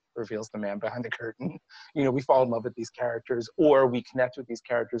and reveals the man behind the curtain. We fall in love with these characters, or we connect with these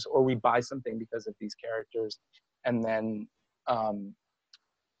characters, or we buy something because of these characters. And then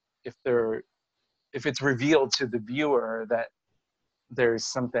if it's revealed to the viewer that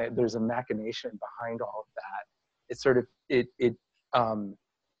there's a machination behind all of that, it's sort of, it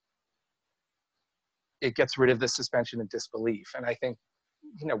gets rid of the suspension of disbelief. And I think,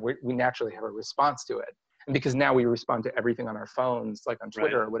 we naturally have a response to it. And because now we respond to everything on our phones, like on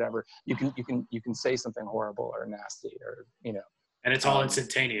Twitter or whatever, you can say something horrible or nasty, or, And it's all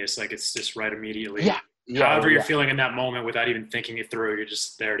instantaneous. Like, it's just right immediately. Yeah. However you're feeling in that moment without even thinking it through, you're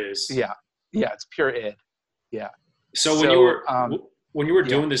just, there it is. Yeah. It's pure id. Yeah. So when you were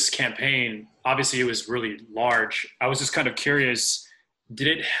doing this campaign, obviously it was really large. I was just kind of curious, did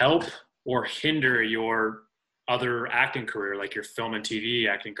it help or hinder your other acting career, like your film and TV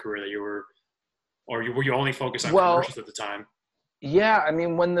acting career were you only focused on commercials at the time? Yeah, I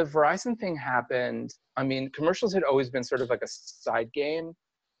mean, when the Verizon thing happened, I mean, commercials had always been sort of like a side game.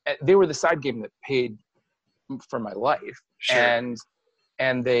 They were the side game that paid for my life. Sure.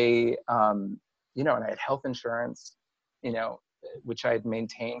 And they, you know, and I had health insurance, you know, which I had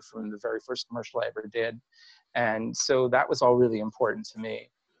maintained from the very first commercial I ever did. And so that was all really important to me.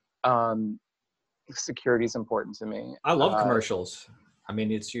 Security is important to me. I love commercials. I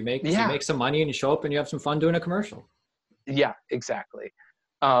mean, it's you make some money and you show up and you have some fun doing a commercial. Yeah, exactly.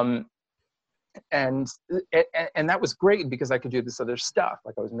 And that was great because I could do this other stuff.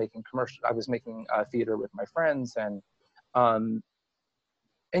 Like I was making theater with my friends, and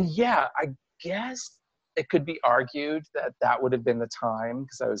yeah, I guess it could be argued that that would have been the time,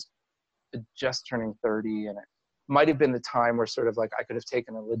 because I was just turning 30, and it might have been the time where sort of like I could have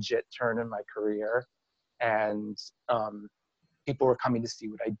taken a legit turn in my career, and people were coming to see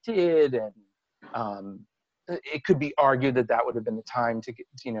what I did, and it could be argued that that would have been the time to get,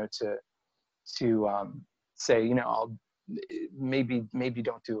 you know, to say, you know, I'll maybe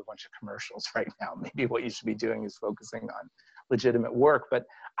don't do a bunch of commercials right now. Maybe what you should be doing is focusing on legitimate work. But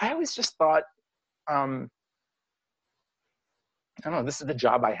I always just thought, I don't know, this is the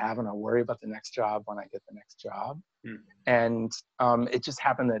job I have, and I'll worry about the next job when I get the next job. And it just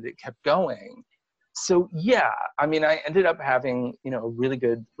happened that it kept going. So yeah, I mean, I ended up having, you know, a really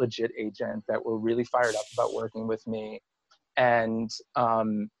good, legit agent that were really fired up about working with me. And,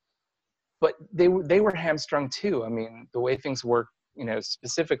 but they were hamstrung too. I mean, the way things work, you know,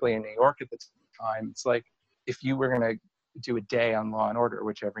 specifically in New York at the time, it's like, if you were going to do a day on Law and Order,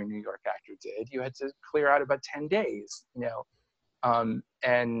 which every New York actor did, you had to clear out about 10 days, you know.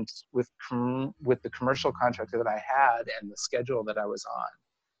 And with the commercial contract that I had and the schedule that I was on,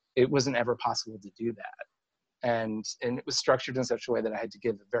 it wasn't ever possible to do that. And it was structured in such a way that I had to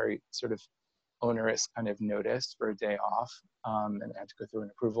give a very sort of onerous kind of notice for a day off, and I had to go through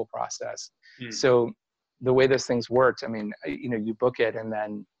an approval process. So the way those things worked, I mean, you know, you book it and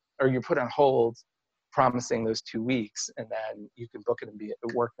then, or you put on hold, promising those 2 weeks, and then you can book it and be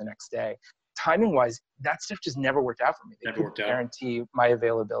at work the next day. Timing wise, that stuff just never worked out for me. They couldn't guarantee my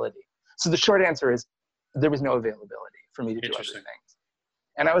availability. So the short answer is there was no availability for me to do other things.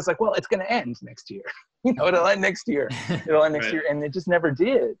 And I was like, well, it's going to end next year. You know, it'll end next year. It'll end next year. And it just never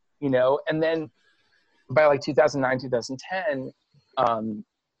did, you know. And then by like 2009, 2010,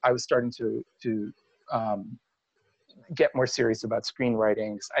 I was starting to get more serious about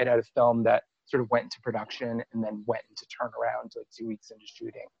screenwriting. I'd had a film that sort of went into production and then went into turnaround like 2 weeks into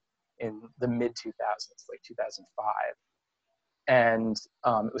shooting in the mid 2000s, like 2005. And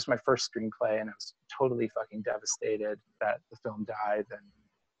it was my first screenplay, and I was totally fucking devastated that the film died.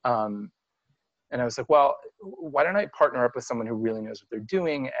 And I was like, well, why don't I partner up with someone who really knows what they're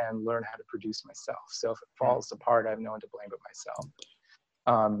doing and learn how to produce myself? So if it falls apart, I have no one to blame but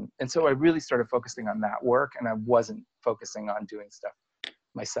myself. And so I really started focusing on that work, and I wasn't focusing on doing stuff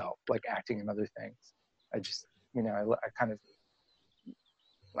myself, like acting and other things. I just, you know, I kind of,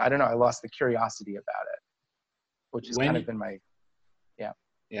 I don't know, I lost the curiosity about it, which has kind of been my,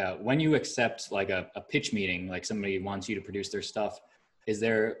 Yeah, when you accept like a pitch meeting, like somebody wants you to produce their stuff, is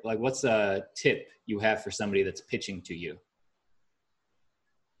there like, what's a tip you have for somebody that's pitching to you?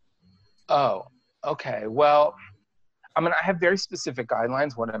 Oh, okay. Well, I mean, I have very specific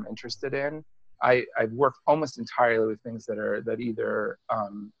guidelines what I'm interested in. I work almost entirely with things that either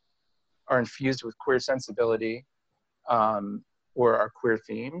are infused with queer sensibility or are queer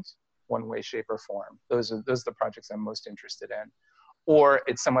themed, one way, shape, or form. Those are the projects I'm most interested in. Or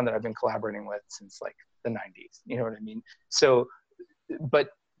it's someone that I've been collaborating with since like the 90s, you know what I mean? So, but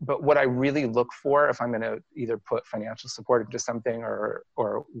what I really look for, if I'm going to either put financial support into something or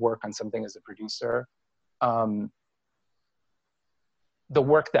work on something as a producer, the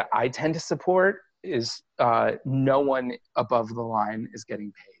work that I tend to support is no one above the line is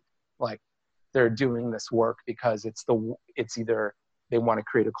getting paid. Like they're doing this work because it's either they want to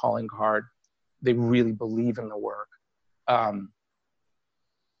create a calling card, they really believe in the work.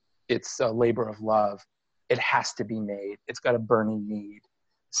 It's a labor of love. It has to be made. It's got a burning need.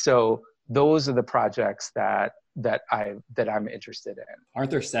 So those are the projects that I'm interested in.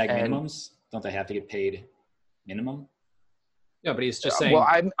 Aren't there SAG minimums? Don't they have to get paid minimum? Yeah, but he's just saying. Well,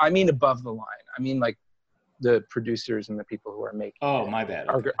 I mean above the line. I mean like the producers and the people who are making. Oh, my bad.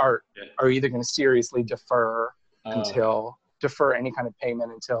 Are either going to seriously defer any kind of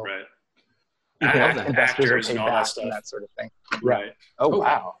payment until. Right. Investors are paid back and that sort of thing. Right. Oh,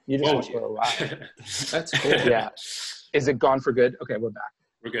 wow. You just went for a while. That's cool. Yeah. Is it gone for good? Okay, we're back.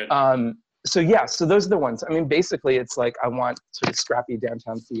 We're good. So yeah, so those are the ones. I mean, basically it's like I want sort of scrappy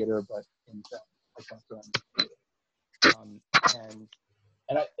downtown theater, but in film.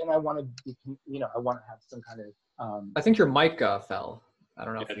 And I want to be, you know, I want to have some kind of. I think your mic fell. I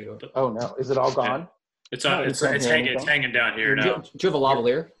don't know if you. Oh no, is it all gone? It's hanging down here now. Do you have a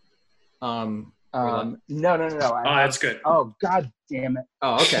lavalier? No. Oh, that's good. Oh, God damn it.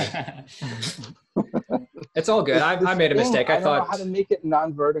 Oh, okay. It's all good. I made a mistake. I don't know thought how to make it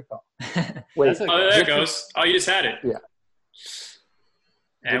non-vertical. Wait. That's okay. Oh, there it goes. Oh, you just had it. Yeah.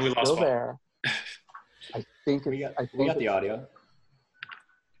 And we It's lost still Paul. there. I think we it's, got the audio.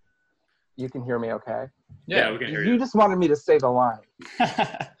 you can hear me okay? Yeah, we can hear You you. just wanted me to say the line.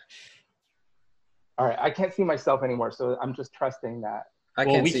 All right, I can't see myself anymore, so I'm just trusting that.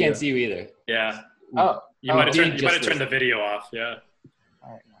 Well, we can't see you either. Yeah. Oh, You might have did turned just the video off. Yeah.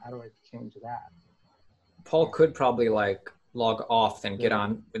 all right. How do I change that? Paul could probably like log off and get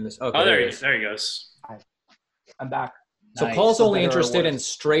on in this. Okay, Oh, there he he is. there he goes. I'm back. So Nice. Paul's For only better or interested in worse.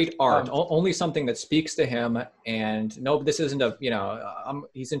 straight art, only something that speaks to him. And no, this isn't a,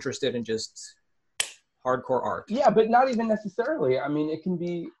 he's interested in just hardcore art. Yeah, but not even necessarily. I mean, it can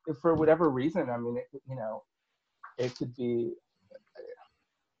be for whatever reason. I mean, it could be.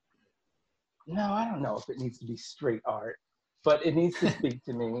 No, I don't know if it needs to be straight art, but it needs to speak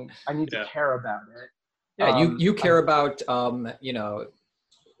to me. I need to care about it. Yeah, you care about,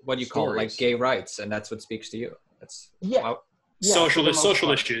 what do you call it, like Stories. gay rights, and that's what speaks to you. That's Social for the most social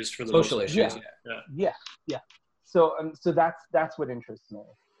part. issues for the social most issues. part. Yeah. So that's what interests me.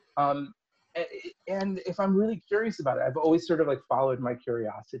 And if I'm really curious about it, I've always sort of like followed my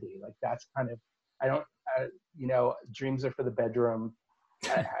curiosity. Like that's kind of, I don't, dreams are for the bedroom.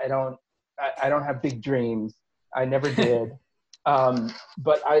 I don't have big dreams. I never did.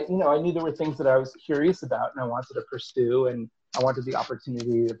 But I knew there were things that I was curious about and I wanted to pursue, and I wanted the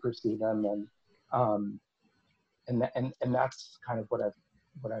opportunity to pursue them. And that's kind of what I've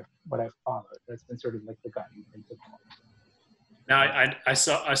followed. That's been sort of like the guiding principle. Now I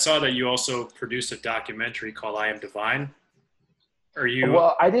saw that you also produced a documentary called I Am Divine. Are you?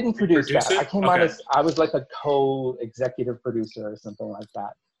 Well, I didn't produce produce that. it? I came on as, I was like a co-executive producer or something like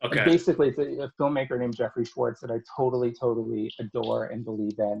that. Okay. And basically, it's a filmmaker named Jeffrey Schwartz that I totally adore and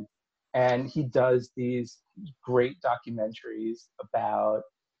believe in. And he does these great documentaries about,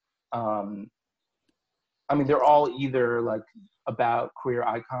 they're all either like about queer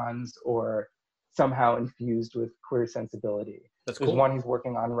icons or somehow infused with queer sensibility. That's There's cool. one he's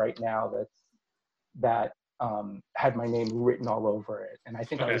working on right now that had my name written all over it. And I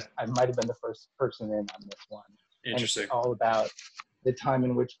think Okay. I might have been the first person in on this one. Interesting. And it's all about the time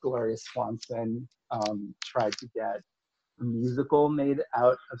in which Gloria Swanson tried to get a musical made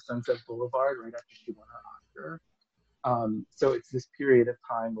out of Sunset Boulevard right after she won her Oscar. So it's this period of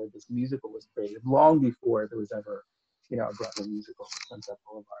time where this musical was created, long before there was ever, a Broadway musical, Sunset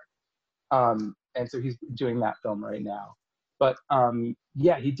Boulevard. And so he's doing that film right now. But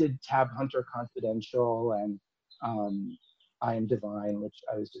he did Tab Hunter Confidential and I Am Divine, which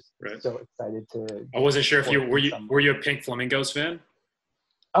I was just so excited to. I wasn't sure if were you a Pink Flamingos fan?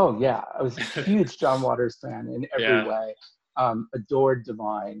 Oh yeah, I was a huge John Waters fan in every way. Adored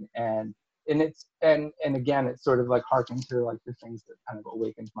Divine, and it's and again, it's sort of like harking to like the things that kind of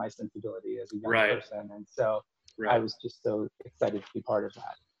awakened my sensibility as a young person, and so I was just so excited to be part of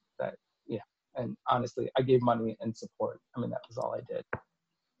that. And honestly, I gave money and support. I mean, that was all I did.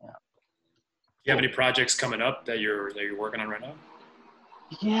 Yeah. Do you have any projects coming up that you're working on right now?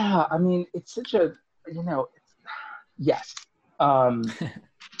 Yeah, I mean, it's such a, yes. I'm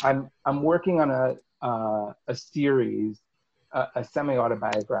working on a series, a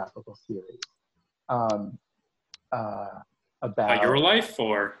semi-autobiographical series, about your life,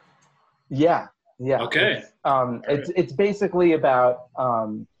 or? Yeah. Okay. It's basically about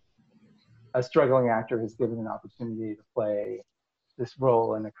a struggling actor who's given an opportunity to play this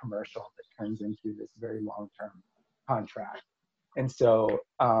role in a commercial that turns into this very long-term contract. And so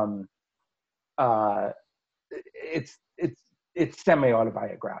it's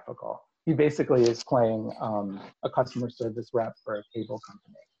semi-autobiographical. He basically is playing a customer service rep for a cable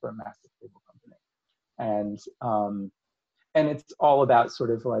company, for a massive cable company. And it's all about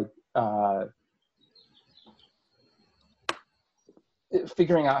sort of like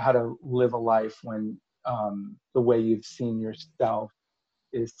figuring out how to live a life when the way you've seen yourself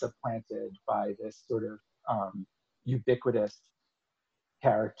is supplanted by this sort of ubiquitous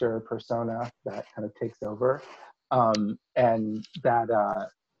character persona that kind of takes over, and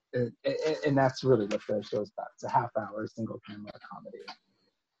that's really what the show's about. It's a half-hour single camera comedy.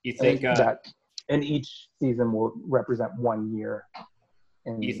 You think and each season will represent 1 year.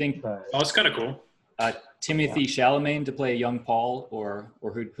 You think? Oh, it's kind of cool. Timothy Chalamet to play a young Paul, or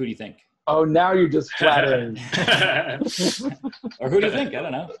who do you think? Oh, now you're just flattering. Or who do you think? I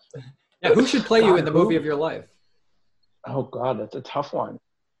don't know. Yeah, who should play you in the movie of your life? Oh God, that's a tough one.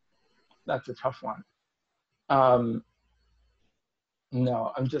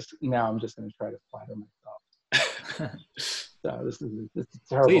 No, I'm just going to try to flatter myself. So this is a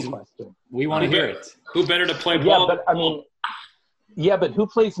terrible Please. question. We want to hear it. Who better to play Yeah, Paul? but I mean, but who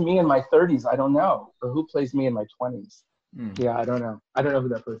plays me in my 30s? I don't know. Or who plays me in my 20s? Yeah, I don't know. I don't know who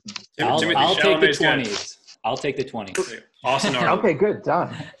that person is. I'll Timothée take the Chalamet's good. 20s. I'll take the 20s. Austin Arnold. Okay, good,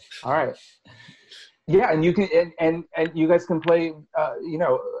 done. All right. Yeah, and you can and you guys can play. I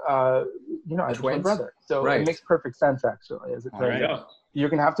have a twin Twins? brother, so Right. it makes perfect sense actually. As it All turns right. out, you're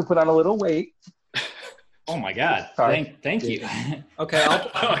gonna have to put on a little weight. Oh my God! Sorry. Thank you. Okay,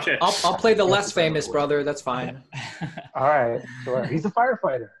 Okay. I'll play the less famous brother. That's fine. All right, sure. He's a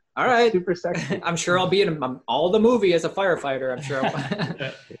firefighter. All right. Super sexy. I'm sure I'll be in all the movie as a firefighter. I'm sure.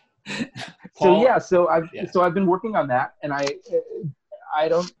 Paul, So I've been working on that, and I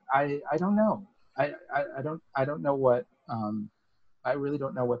don't know. I don't know what I really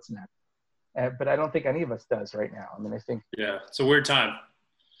don't know what's next. But I don't think any of us does right now. I mean, I think It's a weird time.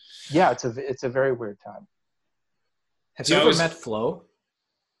 it's a very weird time. Have So you I ever was- met Flo?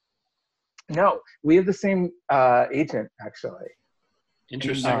 No, we have the same agent actually.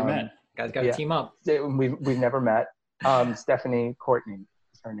 Interesting. never met. Guys got to team up. We've never met. Stephanie Courtney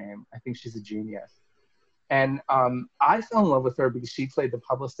is her name. I think she's a genius. And I fell in love with her because she played the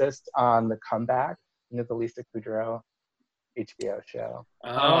publicist on The Comeback, the Lisa Kudrow HBO show.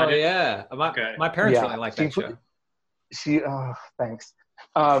 Oh, yeah. Okay. My parents Yeah, really like that show. Thanks.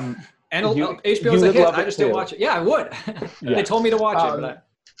 And You HBO's a would hit. love I it just didn't too. watch it. Yeah, I would. Yeah. They told me to watch it, but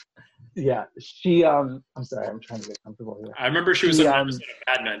Yeah, she. I'm sorry, I'm trying to get comfortable here. I remember she was in She, an episode of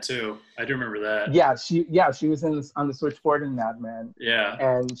Mad Men too. I do remember that. Yeah, she was on the switchboard in Mad Men, Yeah.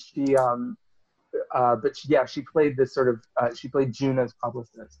 and she she played this sort of she played Juna's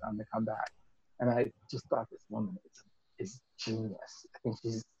publicist on The Comeback, and I just thought this woman is genius. I think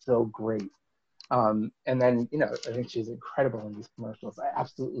she's so great. And then I think she's incredible in these commercials. I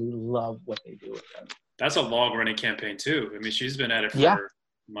absolutely love what they do with them. That's a long running campaign too. I mean, she's been at it for Yeah.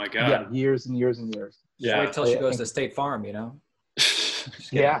 my God. Yeah, years and years and years. just Yeah. wait till she I goes think- to State Farm, you know?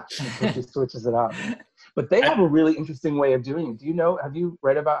 Yeah, she switches it up. But they have a really interesting way of doing it. Do you know? Have you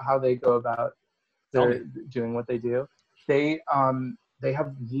read about how they go about doing what they do? They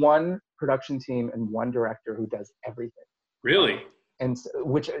have one production team and one director who does everything. Really? And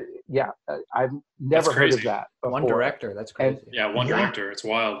I've never heard of crazy. that before. One director. That's crazy. Yeah, one Yeah. director. It's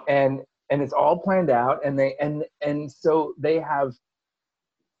wild. And it's all planned out, and so they have.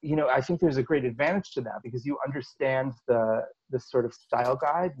 I think there's a great advantage to that because you understand the sort of style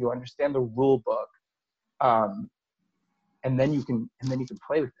guide, you understand the rule book, and then you can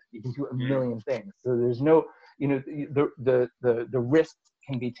play with it. You can do a million things. So there's no, the risks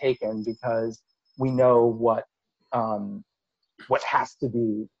can be taken because we know what has to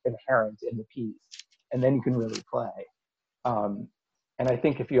be inherent in the piece, and then you can really play. And I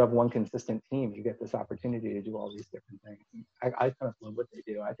think if you have one consistent team, you get this opportunity to do all these different things. I kind of love what they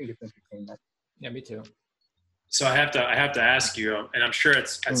do. I think it's entertainment. Yeah, me too. So I have to ask you, and I'm sure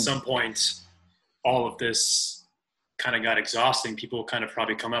it's at some point all of this kind of got exhausting. People kind of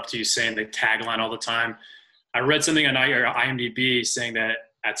probably come up to you saying the tagline all the time. I read something on your IMDb saying that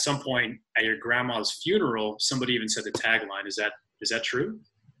at some point at your grandma's funeral, somebody even said the tagline. Is that true?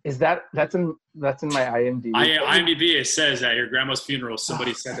 That's in my IMDb? IMDb, it says at your grandma's funeral,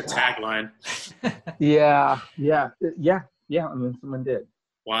 somebody said the tagline. Yeah. I mean, someone did.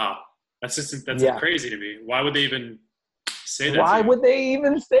 Wow. That's Yeah. crazy to me. Why would they even say that? Why to you? would they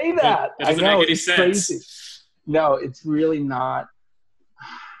even say that? It doesn't I know, make any it's sense. crazy. No, it's really not.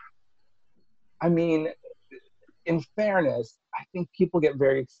 I mean, in fairness, I think people get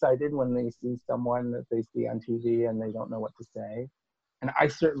very excited when they see someone that they see on TV and they don't know what to say. And I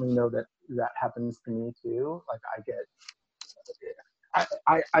certainly know that happens to me too. Like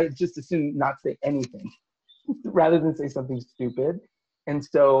I just assume not say anything rather than say something stupid. And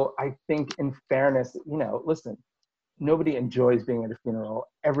so I think in fairness, listen, nobody enjoys being at a funeral.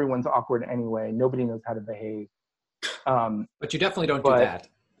 Everyone's awkward anyway. Nobody knows how to behave. But you definitely don't do But- that.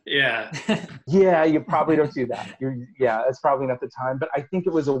 Yeah. Yeah, you probably don't do that. That's probably not the time. But I think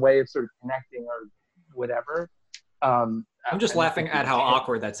it was a way of sort of connecting or whatever. I'm just and- laughing at how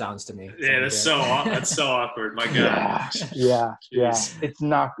awkward that sounds to me. Yeah, that's so awkward. My God. Yeah. Jeez. It's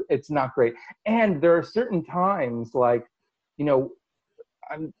not great. And there are certain times like,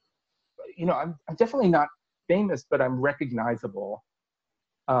 I'm definitely not famous, but I'm recognizable.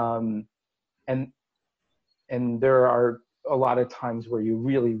 And there are a lot of times where you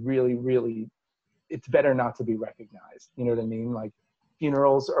really, really, really, it's better not to be recognized. You know what I mean? Like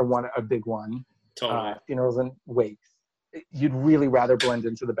funerals are a big one. Totally. Funerals and wakes. You'd really rather blend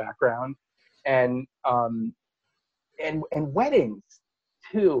into the background, and weddings.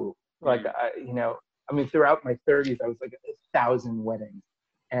 too. Like, Mm. I mean, throughout my 30s, I was like 1,000 weddings,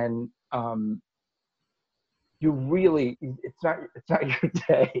 and you really, it's not your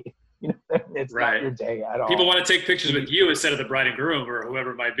day. It's not Right. your day at People all. want to take pictures with you instead of the bride and groom or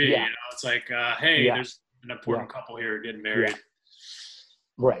whoever it might be. Yeah, It's like, hey, yeah, there's an yeah, important couple here getting yeah. married.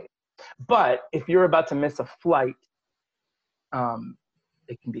 Right. But if you're about to miss a flight,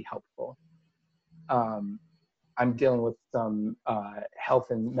 it can be helpful. I'm dealing with some health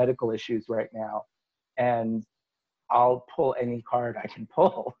and medical issues right now, and I'll pull any card I can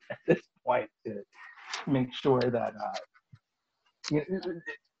pull at this point to make sure that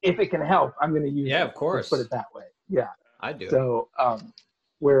if it can help, I'm going to use it. Yeah, of course. Let's put it that way. Yeah. I do. So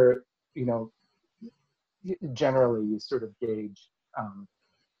where, generally you sort of gauge.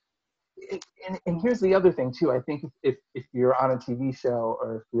 And here's the other thing too. I think if you're on a TV show,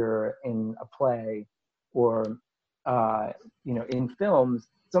 or if you're in a play, or in films,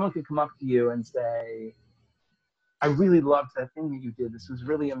 someone can come up to you and say, I really loved that thing that you did. This was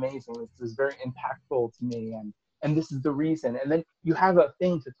really amazing. This was very impactful to me. And this is the reason. And then you have a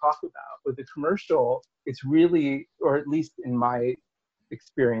thing to talk about. With the commercial, it's really, or at least in my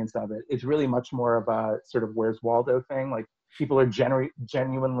experience of it, it's really much more of a sort of Where's Waldo thing. Like, people are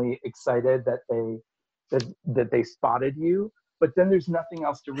genuinely excited that they spotted you, but then there's nothing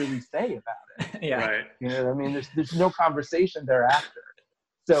else to really say about it. Yeah. Right. You know what I mean? There's no conversation thereafter.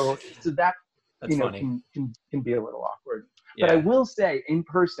 So that That's funny. can be a little awkward. Yeah. But I will say, in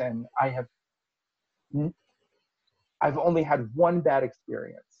person, I've only had one bad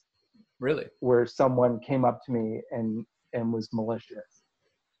experience Really? where someone came up to me and was malicious.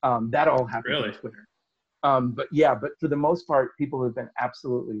 That all happened Really? on Twitter. But for the most part, people have been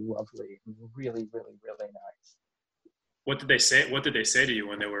absolutely lovely, really, really, really nice. What did they say? What did they say to you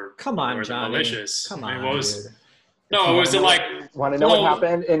when they were? Come on, were Johnny. Malicious. Come I mean, on, what was? dude. No, was it like? Want to know well, what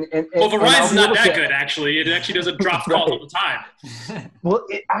happened? And Verizon's not that to, good, actually. It actually doesn't drop calls all the time. Well,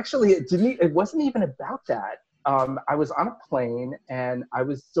 it wasn't even about that. I was on a plane, and I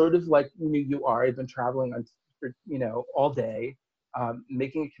was sort of like you are. I've been traveling all day,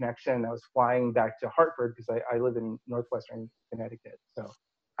 making a connection. I was flying back to Hartford because I live in northwestern Connecticut, so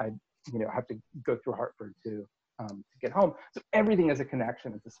I have to go through Hartford to get home. So everything is a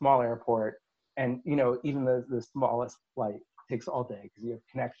connection. It's a small airport, and even the smallest flight takes all day because you have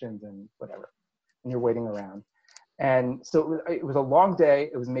connections and whatever, and you're waiting around. And so it was a long day.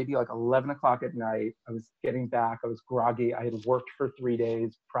 It was maybe like 11 o'clock at night. I was getting back. I was groggy. I had worked for 3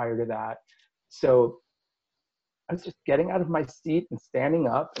 days prior to that. So I was just getting out of my seat and standing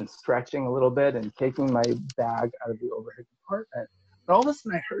up and stretching a little bit and taking my bag out of the overhead compartment. And all of a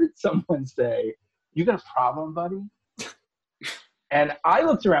sudden I heard someone say, "You got a problem, buddy?" And I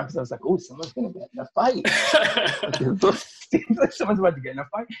looked around because I was like, "Oh, someone's going to get in a fight." Seems like someone's about to get in a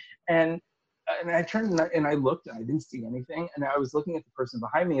fight. And I turned and I looked and I didn't see anything. And I was looking at the person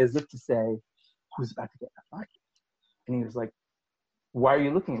behind me as if to say, who's about to get in a fight? And he was like, "Why are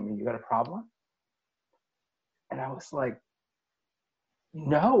you looking at me? You got a problem?" And I was like,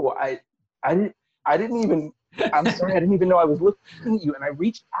 "No, I didn't even, I'm sorry, I didn't even know I was looking at you." And I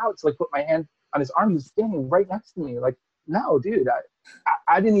reached out to put my hand on his arm. He was standing right next to me. Like, "No, dude,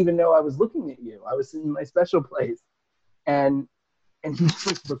 I didn't even know I was looking at you. I was in my special place." And he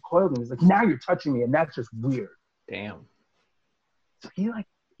just recoiled and he was like, "Now you're touching me, and that's just weird." Damn. So he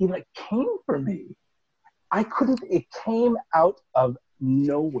came for me. It came out of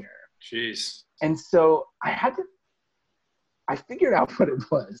nowhere. Jeez. And so I figured out what it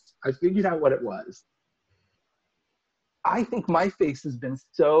was. I think my face has been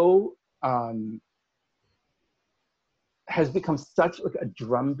so, has become such a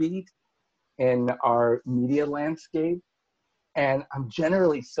drumbeat in our media landscape. And I'm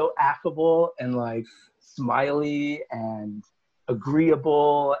generally so affable and smiley and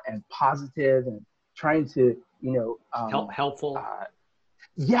agreeable and positive and trying to, helpful.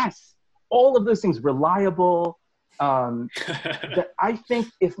 Yes, all of those things, reliable. That I think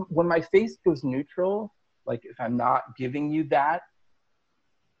when my face goes neutral, if I'm not giving you that,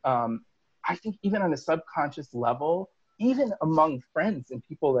 I think even on a subconscious level, even among friends and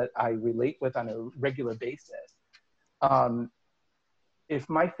people that I relate with on a regular basis, if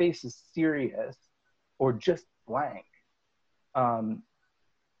my face is serious or just blank,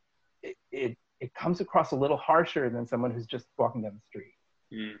 it comes across a little harsher than someone who's just walking down the street.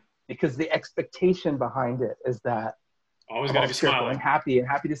 Mm. Because the expectation behind it is that always got to be smiling and happy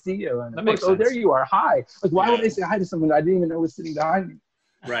to see you. And that makes sense. sense. Oh, there you are. Hi. Why would I say hi to someone I didn't even know was sitting behind me?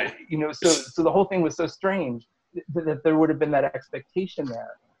 Right. So the whole thing was so strange that there would have been that expectation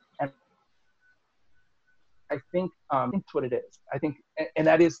there. And I think that's what it is. I think and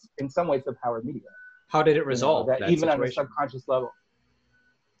that is in some ways the power of media. How did it resolve That even situation? on a subconscious level,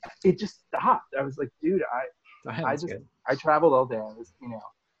 it just stopped. I was like, dude, I traveled all day. I was,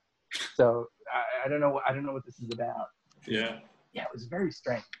 so I don't know what this is about. Yeah. Yeah, it was very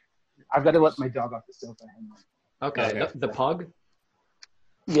strange. I've got to let my dog off the sofa. Okay. The pug?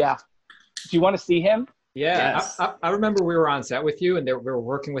 Yeah. Do you want to see him? Yeah. Yes. I remember we were on set with you and we were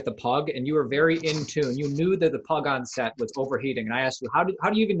working with the pug and you were very in tune. You knew that the pug on set was overheating. And I asked you, how do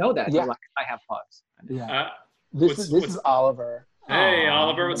you even know that? Yeah. You're like, I have pugs. Yeah. This is Oliver. Hey,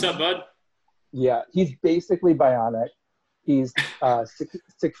 Oliver, what's up, bud? Yeah. He's basically bionic. He's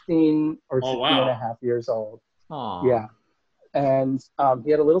 16 or 16 and a half years old. Aww. Yeah. And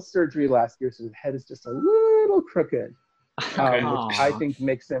he had a little surgery last year, so his head is just a little crooked, which I think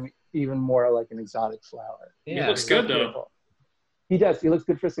makes him even more like an exotic flower. Yeah. He looks good, though. He does. He looks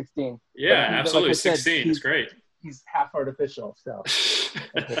good for 16. Yeah, absolutely. Like 16 is great. He's half artificial, so.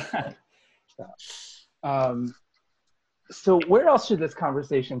 So where else should this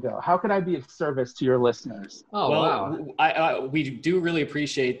conversation go? How can I be of service to your listeners? Oh, well, wow. We do really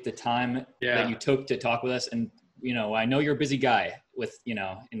appreciate the time that you took to talk with us. And, I know you're a busy guy with,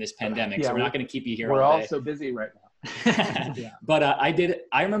 in this pandemic, so we're not going to keep you here all day. We're all so busy right now. But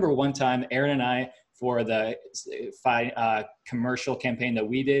I remember one time, Aaron and I, for the commercial campaign that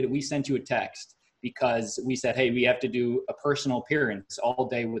we did, we sent you a text because we said, hey, we have to do a personal appearance all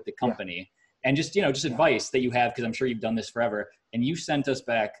day with the company. And just advice that you have, because I'm sure you've done this forever. And you sent us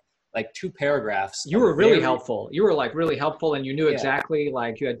back like 2 paragraphs. You were really helpful. You were like really helpful and you knew exactly,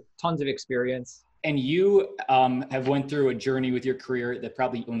 like you had tons of experience. And you have went through a journey with your career that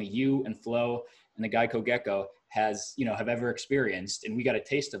probably only you and Flo and the Geico Gecko have ever experienced. And we got a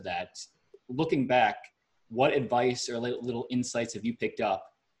taste of that. Looking back, what advice or little insights have you picked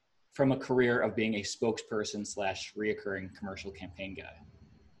up from a career of being a spokesperson / reoccurring commercial campaign guy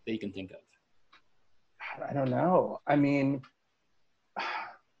that you can think of? I don't know. I mean,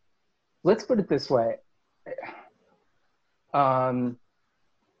 let's put it this way. I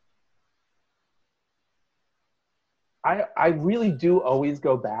really do always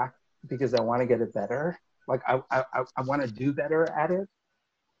go back because I want to get it better. Like I want to do better at it.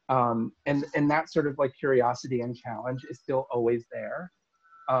 And that sort of like curiosity and challenge is still always there.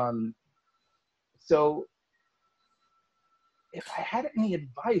 So if I had any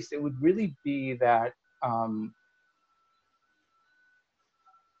advice, it would really be that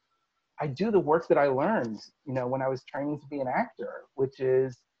I do the work that I learned, when I was training to be an actor, which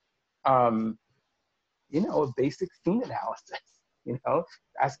is, a basic scene analysis.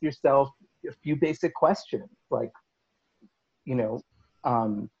 Ask yourself a few basic questions like,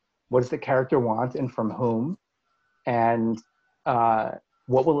 what does the character want and from whom? And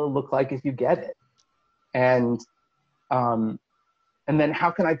what will it look like if you get it? And then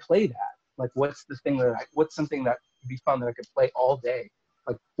how can I play that? Like, what's something that would be fun that I could play all day,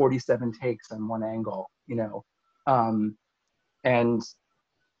 like 47 takes on one angle, and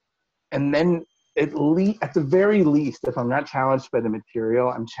then at the very least, if I'm not challenged by the material,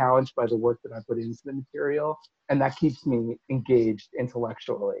 I'm challenged by the work that I put into the material, and that keeps me engaged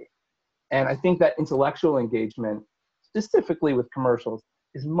intellectually. And I think that intellectual engagement, specifically with commercials,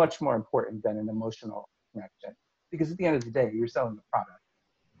 is much more important than an emotional connection, because at the end of the day, you're selling the product.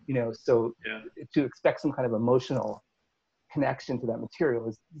 So to expect some kind of emotional connection to that material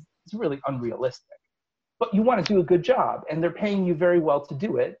is really unrealistic. But you want to do a good job, and they're paying you very well to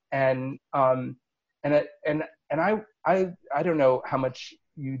do it. And I don't know how much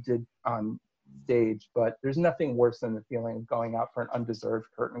you did on stage, but there's nothing worse than the feeling of going out for an undeserved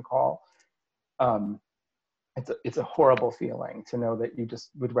curtain call. It's a horrible feeling to know that you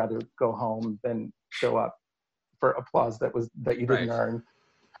just would rather go home than show up for applause that you didn't earn.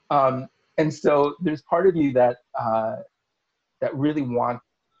 And so there's part of you that really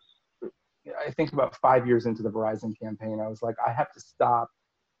I think about 5 years into the Verizon campaign, I was like, I have to stop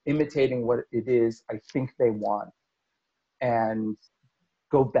imitating what it is I think they want and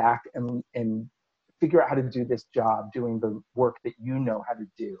go back and figure out how to do this job, doing the work that you know how to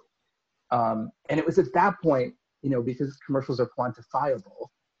do. And it was at that point, because commercials are quantifiable,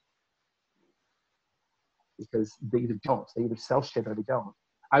 because they either sell shit or they don't.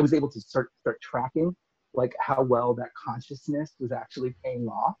 I was able to start tracking like how well that consciousness was actually paying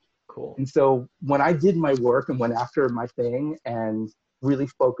off. Cool. And so when I did my work and went after my thing and really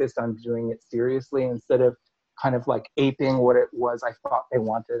focused on doing it seriously instead of kind of like aping what it was I thought they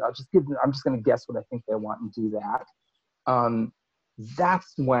wanted, I'm just going to guess what I think they want and do that.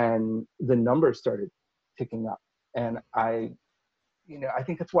 That's when the numbers started ticking up. And I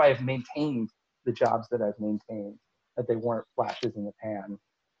think that's why I've maintained the jobs that I've maintained that they weren't flashes in the pan.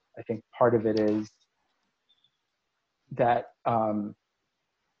 I think part of it is that I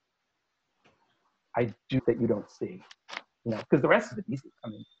do that you don't see, you know, because the rest of it's easy. I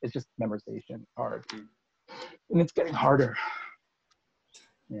mean, it's just memorization, hard, and it's getting harder.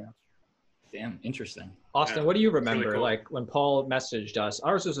 Yeah. Damn, interesting. Austin, Yeah, what do you it's really remember? cool. Like when Paul messaged us,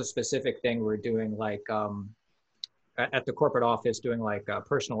 ours was a specific thing we were doing, like at the corporate office, doing like a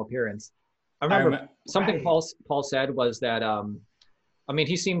personal appearance. I remember something Right. Paul said was that I mean,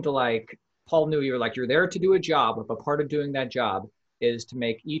 he seemed to like, Paul knew you're there to do a job, but part of doing that job is to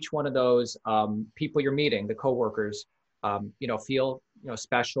make each one of those people you're meeting, the coworkers, you know, feel, you know,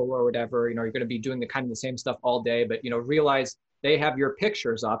 special or whatever. You know, you're going to be doing the kind of the same stuff all day, but, you know, realize they have your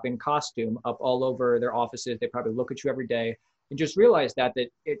pictures up in costume up all over their offices. They probably look at you every day, and just realize that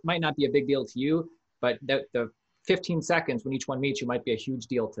it might not be a big deal to you, but that the 15 seconds when each one meets you might be a huge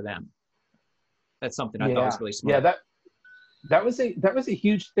deal to them. That's something I thought was really smart. Yeah, that was a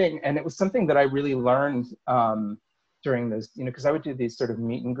huge thing, and it was something that I really learned during those, you know, because I would do these sort of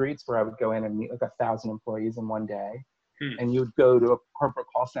meet and greets where I would go in and meet like 1,000 employees in one day, and you would go to a corporate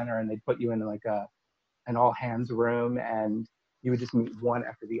call center and they'd put you in like an all hands room, and you would just meet one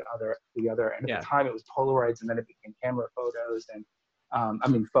after the other. And at the time it was Polaroids, and then it became camera photos, and I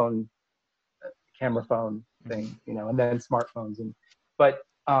mean camera phone thing, you know, and then smartphones, but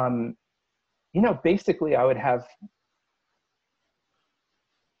you know, basically I would have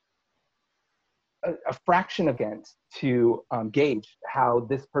a fraction again to gauge how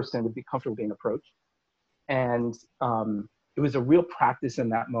this person would be comfortable being approached. And it was a real practice in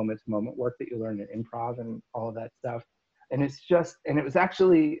that moment-to-moment work that you learn in improv and all of that stuff. And it was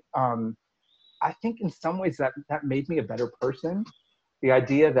actually, I think in some ways that made me a better person. The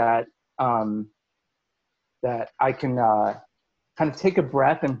idea that that I can kind of take a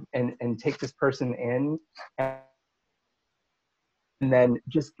breath and take this person in, and then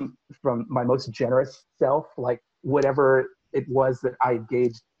just from my most generous self, like whatever it was that I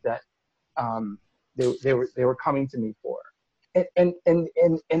gauged that they were coming to me for. And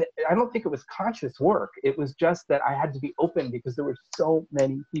I don't think it was conscious work. It was just that I had to be open because there were so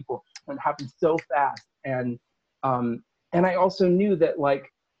many people and it happened so fast. And I also knew that,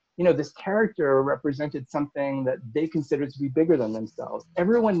 like, you know, this character represented something that they considered to be bigger than themselves.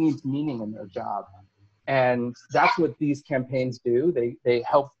 Everyone needs meaning in their job. And that's what these campaigns do. They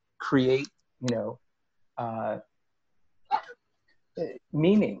help create, you know,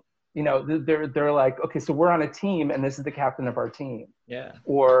 meaning. You know, they're like, okay, so we're on a team and this is the captain of our team. Yeah.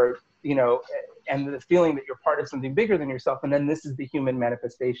 Or, you know, and the feeling that you're part of something bigger than yourself, and then this is the human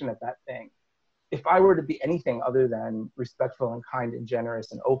manifestation of that thing. If I were to be anything other than respectful and kind and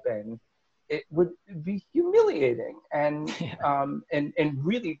generous and open, it would be humiliating and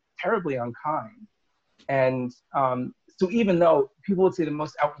really terribly unkind. And so even though people would say the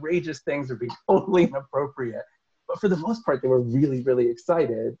most outrageous things would be totally inappropriate, but for the most part, they were really, really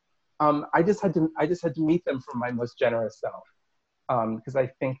excited. I just had to meet them from my most generous self, because I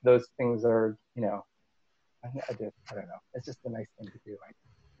think those things are, you know, I don't know. It's just a nice thing to do.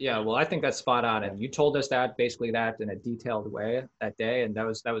 Yeah, well, I think that's spot on, and you told us that basically that in a detailed way that day, and that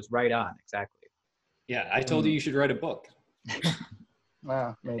was right on, exactly. Yeah, I told you should write a book,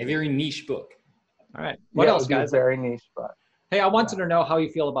 Wow, a very niche book. All right, what else, guys? Very niche, but hey, I wanted to know how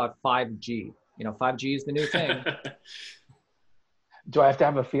you feel about 5G. You know, 5G is the new thing. do I have to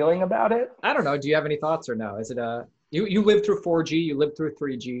have a feeling about it? I don't know. Do you have any thoughts or no? Is it you lived through 4G, you lived through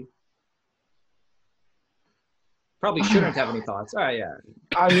 3G. Probably shouldn't have any thoughts. Oh, yeah.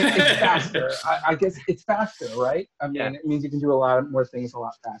 I mean, it's faster. I guess it's faster, right? I mean, It means you can do a lot more things a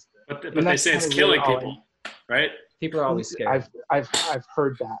lot faster. But they say it's killing people, right? People are always scared. I've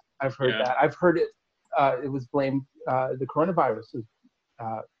heard that. I've heard that. I've heard it. It was blamed. The coronavirus was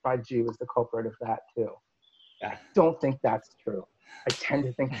 5G was the culprit of that too. I don't think that's true. I tend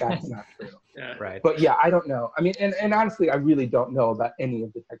to think that's not true. Yeah. Right. But yeah, I don't know. I mean, and honestly, I really don't know about any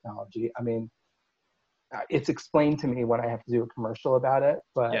of the technology. I mean, it's explained to me when I have to do a commercial about it.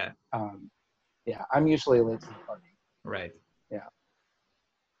 But yeah, I'm usually late to the party. Right. Yeah.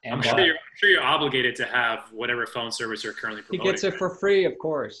 And I'm sure you're obligated to have whatever phone service you're currently He promoting. gets it for free, of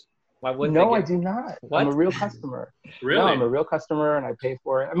course. Why wouldn't No, they I get... do not. What? I'm a real customer. Really? No, I'm a real customer and I pay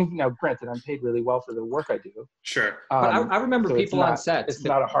for it. I mean, granted, I'm paid really well for the work I do. Sure. But I remember so people on set. It's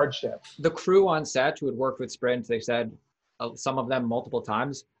not a hardship. The crew on set who had worked with Sprint, they said, some of them multiple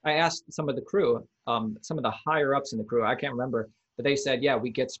times. I asked some of the crew, some of the higher ups in the crew, I can't remember, but they said, yeah, we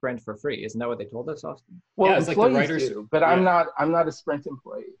get Sprint for free. Isn't that what they told us, Austin? Well, Yeah, it's like the employees writers- do, but I'm not a Sprint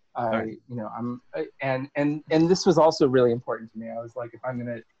employee. Right. And this was also really important to me. I was like, if I'm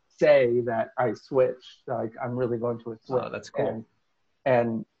going to say that I switched. Like, I'm really going to a switch. Oh, that's cool.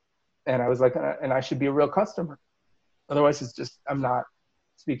 And I was like, and I should be a real customer. Otherwise, it's just, I'm not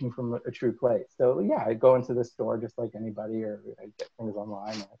speaking from a true place. So yeah, I go into the store just like anybody, or I get things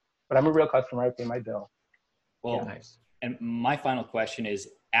online. But I'm a real customer. I pay my bill. Well, Yeah, nice. And my final question is,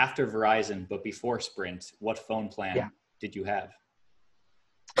 after Verizon, but before Sprint, what phone plan did you have?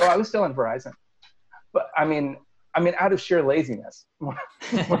 Oh, I was still on Verizon. But I mean, out of sheer laziness, more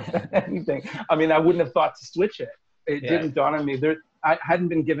than anything. I mean, I wouldn't have thought to switch it. It didn't dawn on me. I hadn't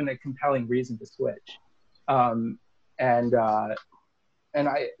been given a compelling reason to switch. And I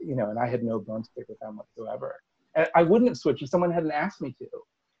had no bone to pick with them whatsoever. And I wouldn't have switched if someone hadn't asked me to.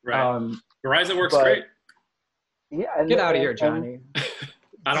 Right. Verizon works great. Yeah. Get out of here, Johnny.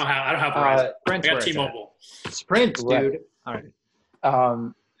 I don't have Verizon. I got T-Mobile. Sprint, dude. All right.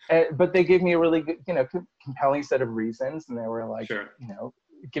 But they gave me a really good, compelling set of reasons, and they were like,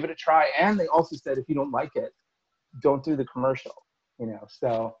 give it a try. And they also said, if you don't like it, don't do the commercial.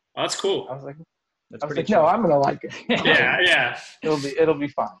 So that's cool. I was like, that's no, I'm gonna like it. Yeah. It'll be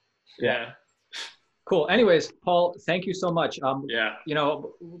fun. Yeah. Cool. Anyways, Paul, thank you so much. Yeah.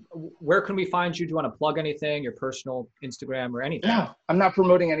 Where can we find you? Do you want to plug anything? Your personal Instagram or anything? No, I'm not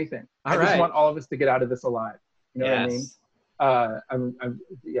promoting anything. I just want all of us to get out of this alive. You know what I mean?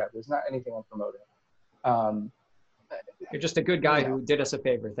 There's not anything I'm promoting. You're just a good guy who did us a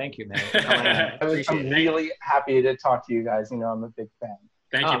favor. Thank you, man. I'm really happy to talk to you guys. I'm a big fan.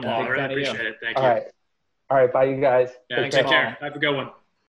 Thank you, Paul. I really appreciate it. Thank you. All right. Bye, you guys. Yeah, take care. Have a good one.